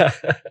 Yeah.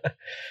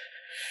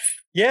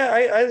 Yeah,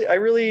 I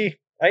really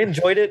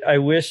enjoyed it. I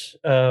wish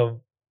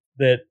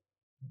that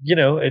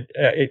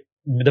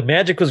the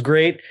magic was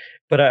great,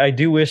 but I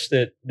do wish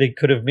that they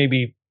could have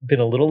maybe been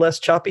a little less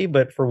choppy.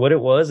 But for what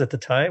it was at the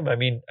time, I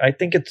mean, I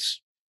think it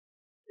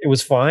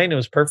was fine. It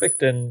was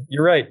perfect, and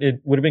you're right.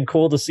 It would have been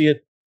cool to see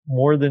it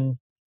more than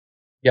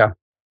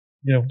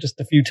just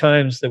a few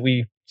times that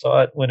we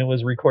saw it when it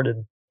was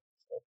recorded.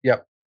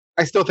 Yep,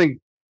 I still think,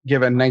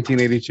 given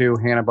 1982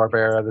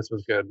 Hanna-Barbera, this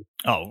was good.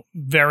 Oh,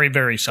 very,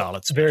 very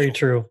solid. Very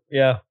true.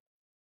 Yeah,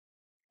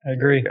 I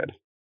agree. Good.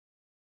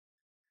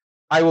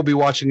 I will be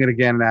watching it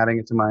again and adding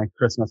it to my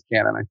Christmas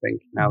canon, I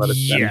think, now that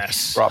it's been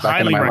brought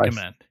back into my life.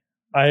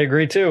 I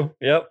agree too.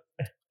 Yep.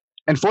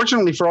 And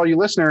fortunately for all you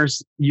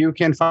listeners, you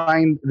can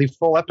find the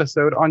full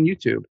episode on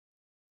YouTube.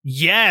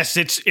 Yes,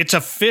 it's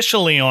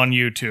officially on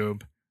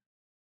YouTube.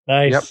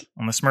 Nice. Yep.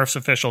 On the Smurfs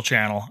official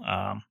channel.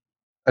 I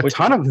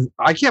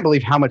can't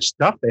believe how much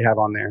stuff they have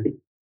on there.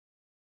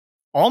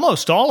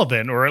 Almost all of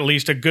it, or at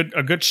least a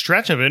good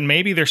stretch of it.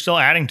 Maybe they're still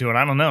adding to it.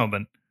 I don't know,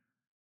 but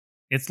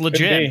it's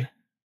legit.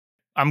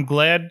 I'm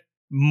glad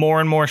more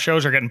and more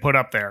shows are getting put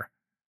up there.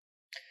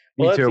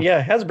 Well,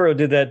 yeah, Hasbro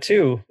did that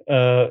too,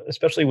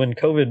 especially when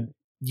COVID.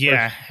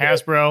 Yeah,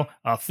 Hasbro,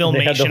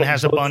 Filmation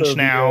has a bunch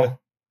now.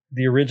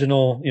 The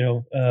original,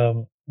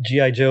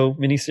 G.I. Joe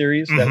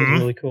miniseries, that was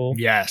really cool.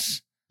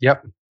 Yes.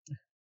 Yep.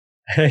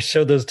 I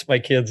showed those to my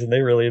kids, and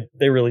they really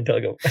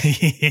dug them.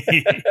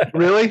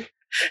 Really?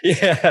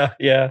 Yeah.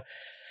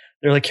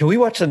 They're like, "Can we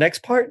watch the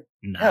next part?"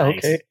 Nice. Oh,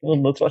 okay.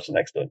 Well, let's watch the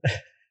next one.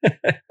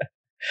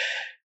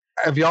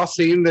 Have y'all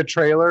seen the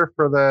trailer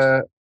for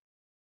the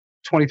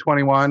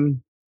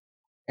 2021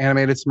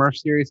 animated Smurf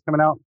series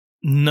coming out?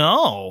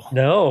 No.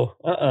 Don't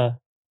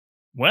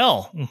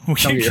Well,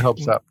 get your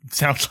hopes up.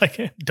 Sounds like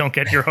it. Don't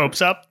get your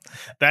hopes up.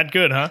 That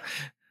good, huh?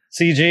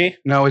 CG?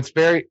 No, it's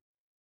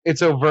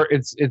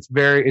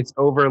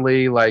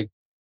overly like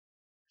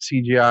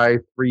CGI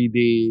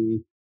 3D.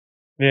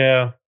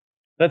 Yeah.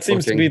 That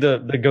seems to be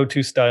the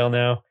go-to style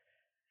now.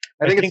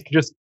 I think it's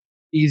just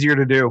easier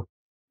to do.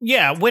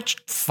 Yeah, which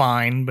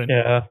fine, but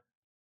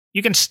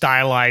you can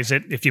stylize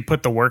it if you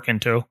put the work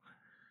into.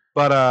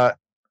 But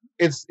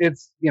it's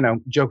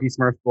Jokey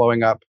Smurf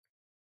blowing up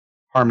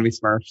Harmony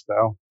Smurf,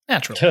 so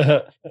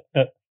naturally.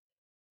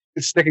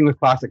 It's sticking with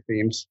classic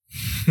themes.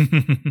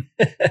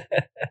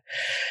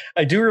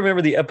 I do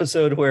remember the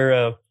episode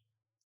where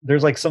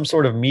there's like some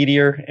sort of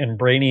meteor and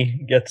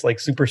Brainy gets like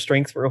super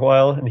strength for a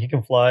while and he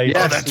can fly.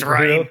 Yeah, that's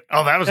right.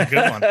 Oh, that was a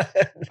good one.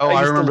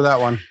 I remember that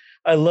one.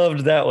 I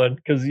loved that one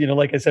because,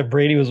 like I said,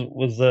 Brady was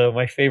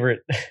my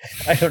favorite.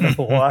 I don't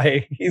know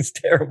why. He's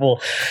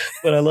terrible,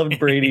 but I loved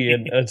Brady.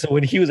 And so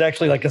when he was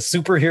actually like a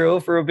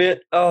superhero for a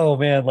bit, oh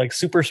man, like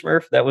Super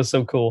Smurf, that was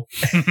so cool.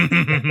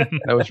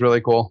 That was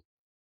really cool.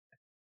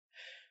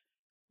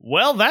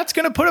 Well, that's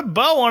going to put a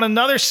bow on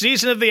another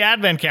season of the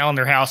Advent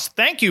Calendar House.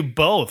 Thank you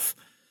both.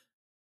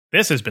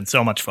 This has been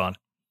so much fun.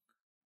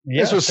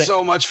 Yeah, this was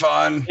so much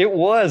fun. It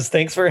was.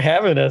 Thanks for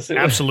having us.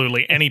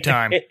 Absolutely.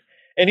 Anytime.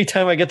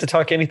 Anytime I get to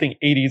talk anything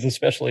 80s,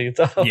 especially, it's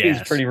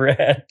always pretty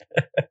rad.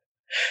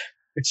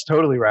 It's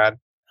totally rad.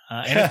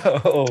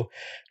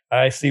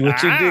 I see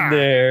what you did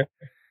there.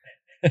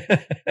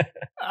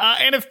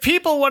 And if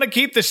people want to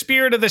keep the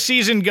spirit of the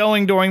season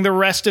going during the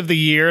rest of the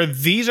year,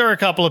 these are a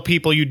couple of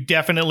people you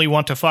definitely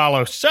want to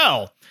follow.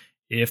 So,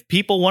 if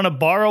people want to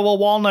borrow a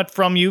walnut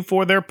from you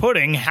for their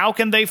pudding, how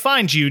can they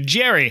find you,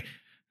 Jerry?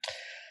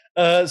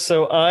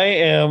 So I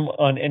am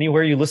on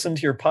anywhere you listen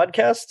to your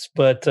podcasts,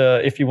 but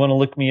if you want to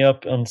look me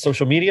up on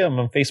social media, I'm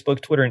on Facebook,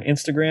 Twitter, and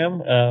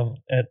Instagram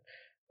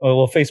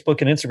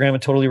Facebook and Instagram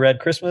at Totally Rad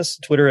Christmas,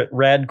 Twitter at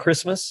Rad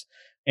Christmas,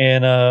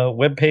 and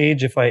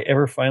webpage if I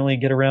ever finally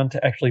get around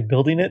to actually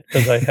building it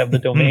because I have the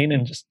domain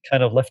and just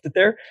kind of left it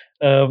there.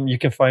 You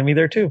can find me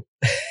there too.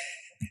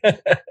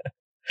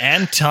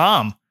 And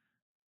Tom.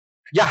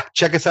 Yeah,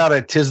 check us out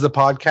at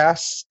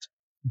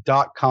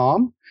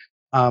tisthepodcast.com.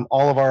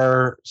 All of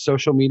our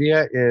social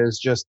media is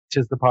just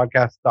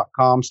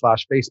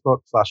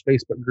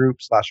tisthepodcast.com/Facebook/Facebook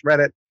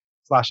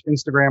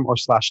group/Reddit/Instagram or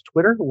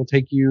 /Twitter. We'll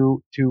take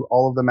you to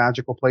all of the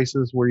magical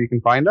places where you can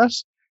find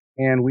us.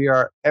 And we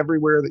are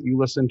everywhere that you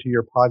listen to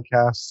your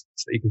podcasts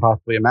that you can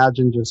possibly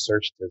imagine. Just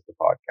search Tis the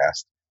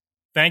Podcast.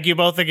 Thank you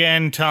both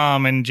again,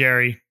 Tom and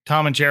Jerry.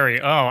 Tom and Jerry.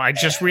 Oh, I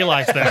just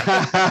realized that.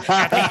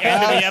 At the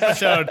end of the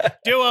episode.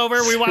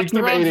 Do-over. We watched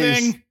the wrong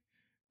thing.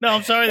 No,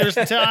 I'm sorry. There's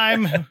the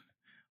time.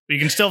 You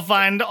can still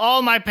find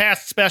all my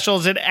past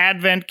specials at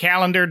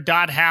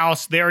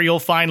adventcalendar.house. There you'll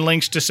find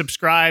links to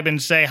subscribe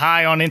and say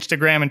hi on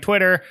Instagram and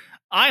Twitter.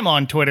 I'm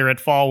on Twitter at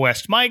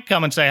FallWestMike.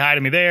 Come and say hi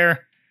to me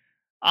there.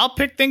 I'll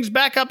pick things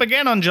back up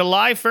again on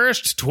July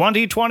 1st,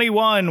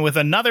 2021 with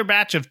another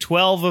batch of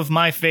 12 of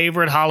my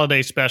favorite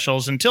holiday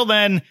specials. Until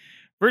then,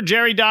 for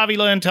Jerry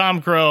Davila and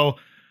Tom Crow,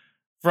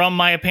 from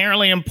my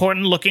apparently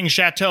important-looking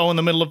chateau in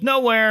the middle of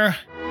nowhere,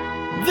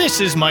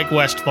 this is Mike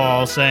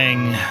Westfall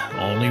saying,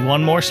 only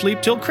one more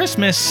sleep till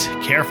Christmas.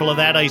 Careful of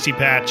that icy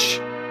patch.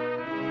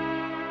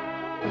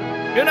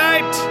 Good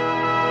night.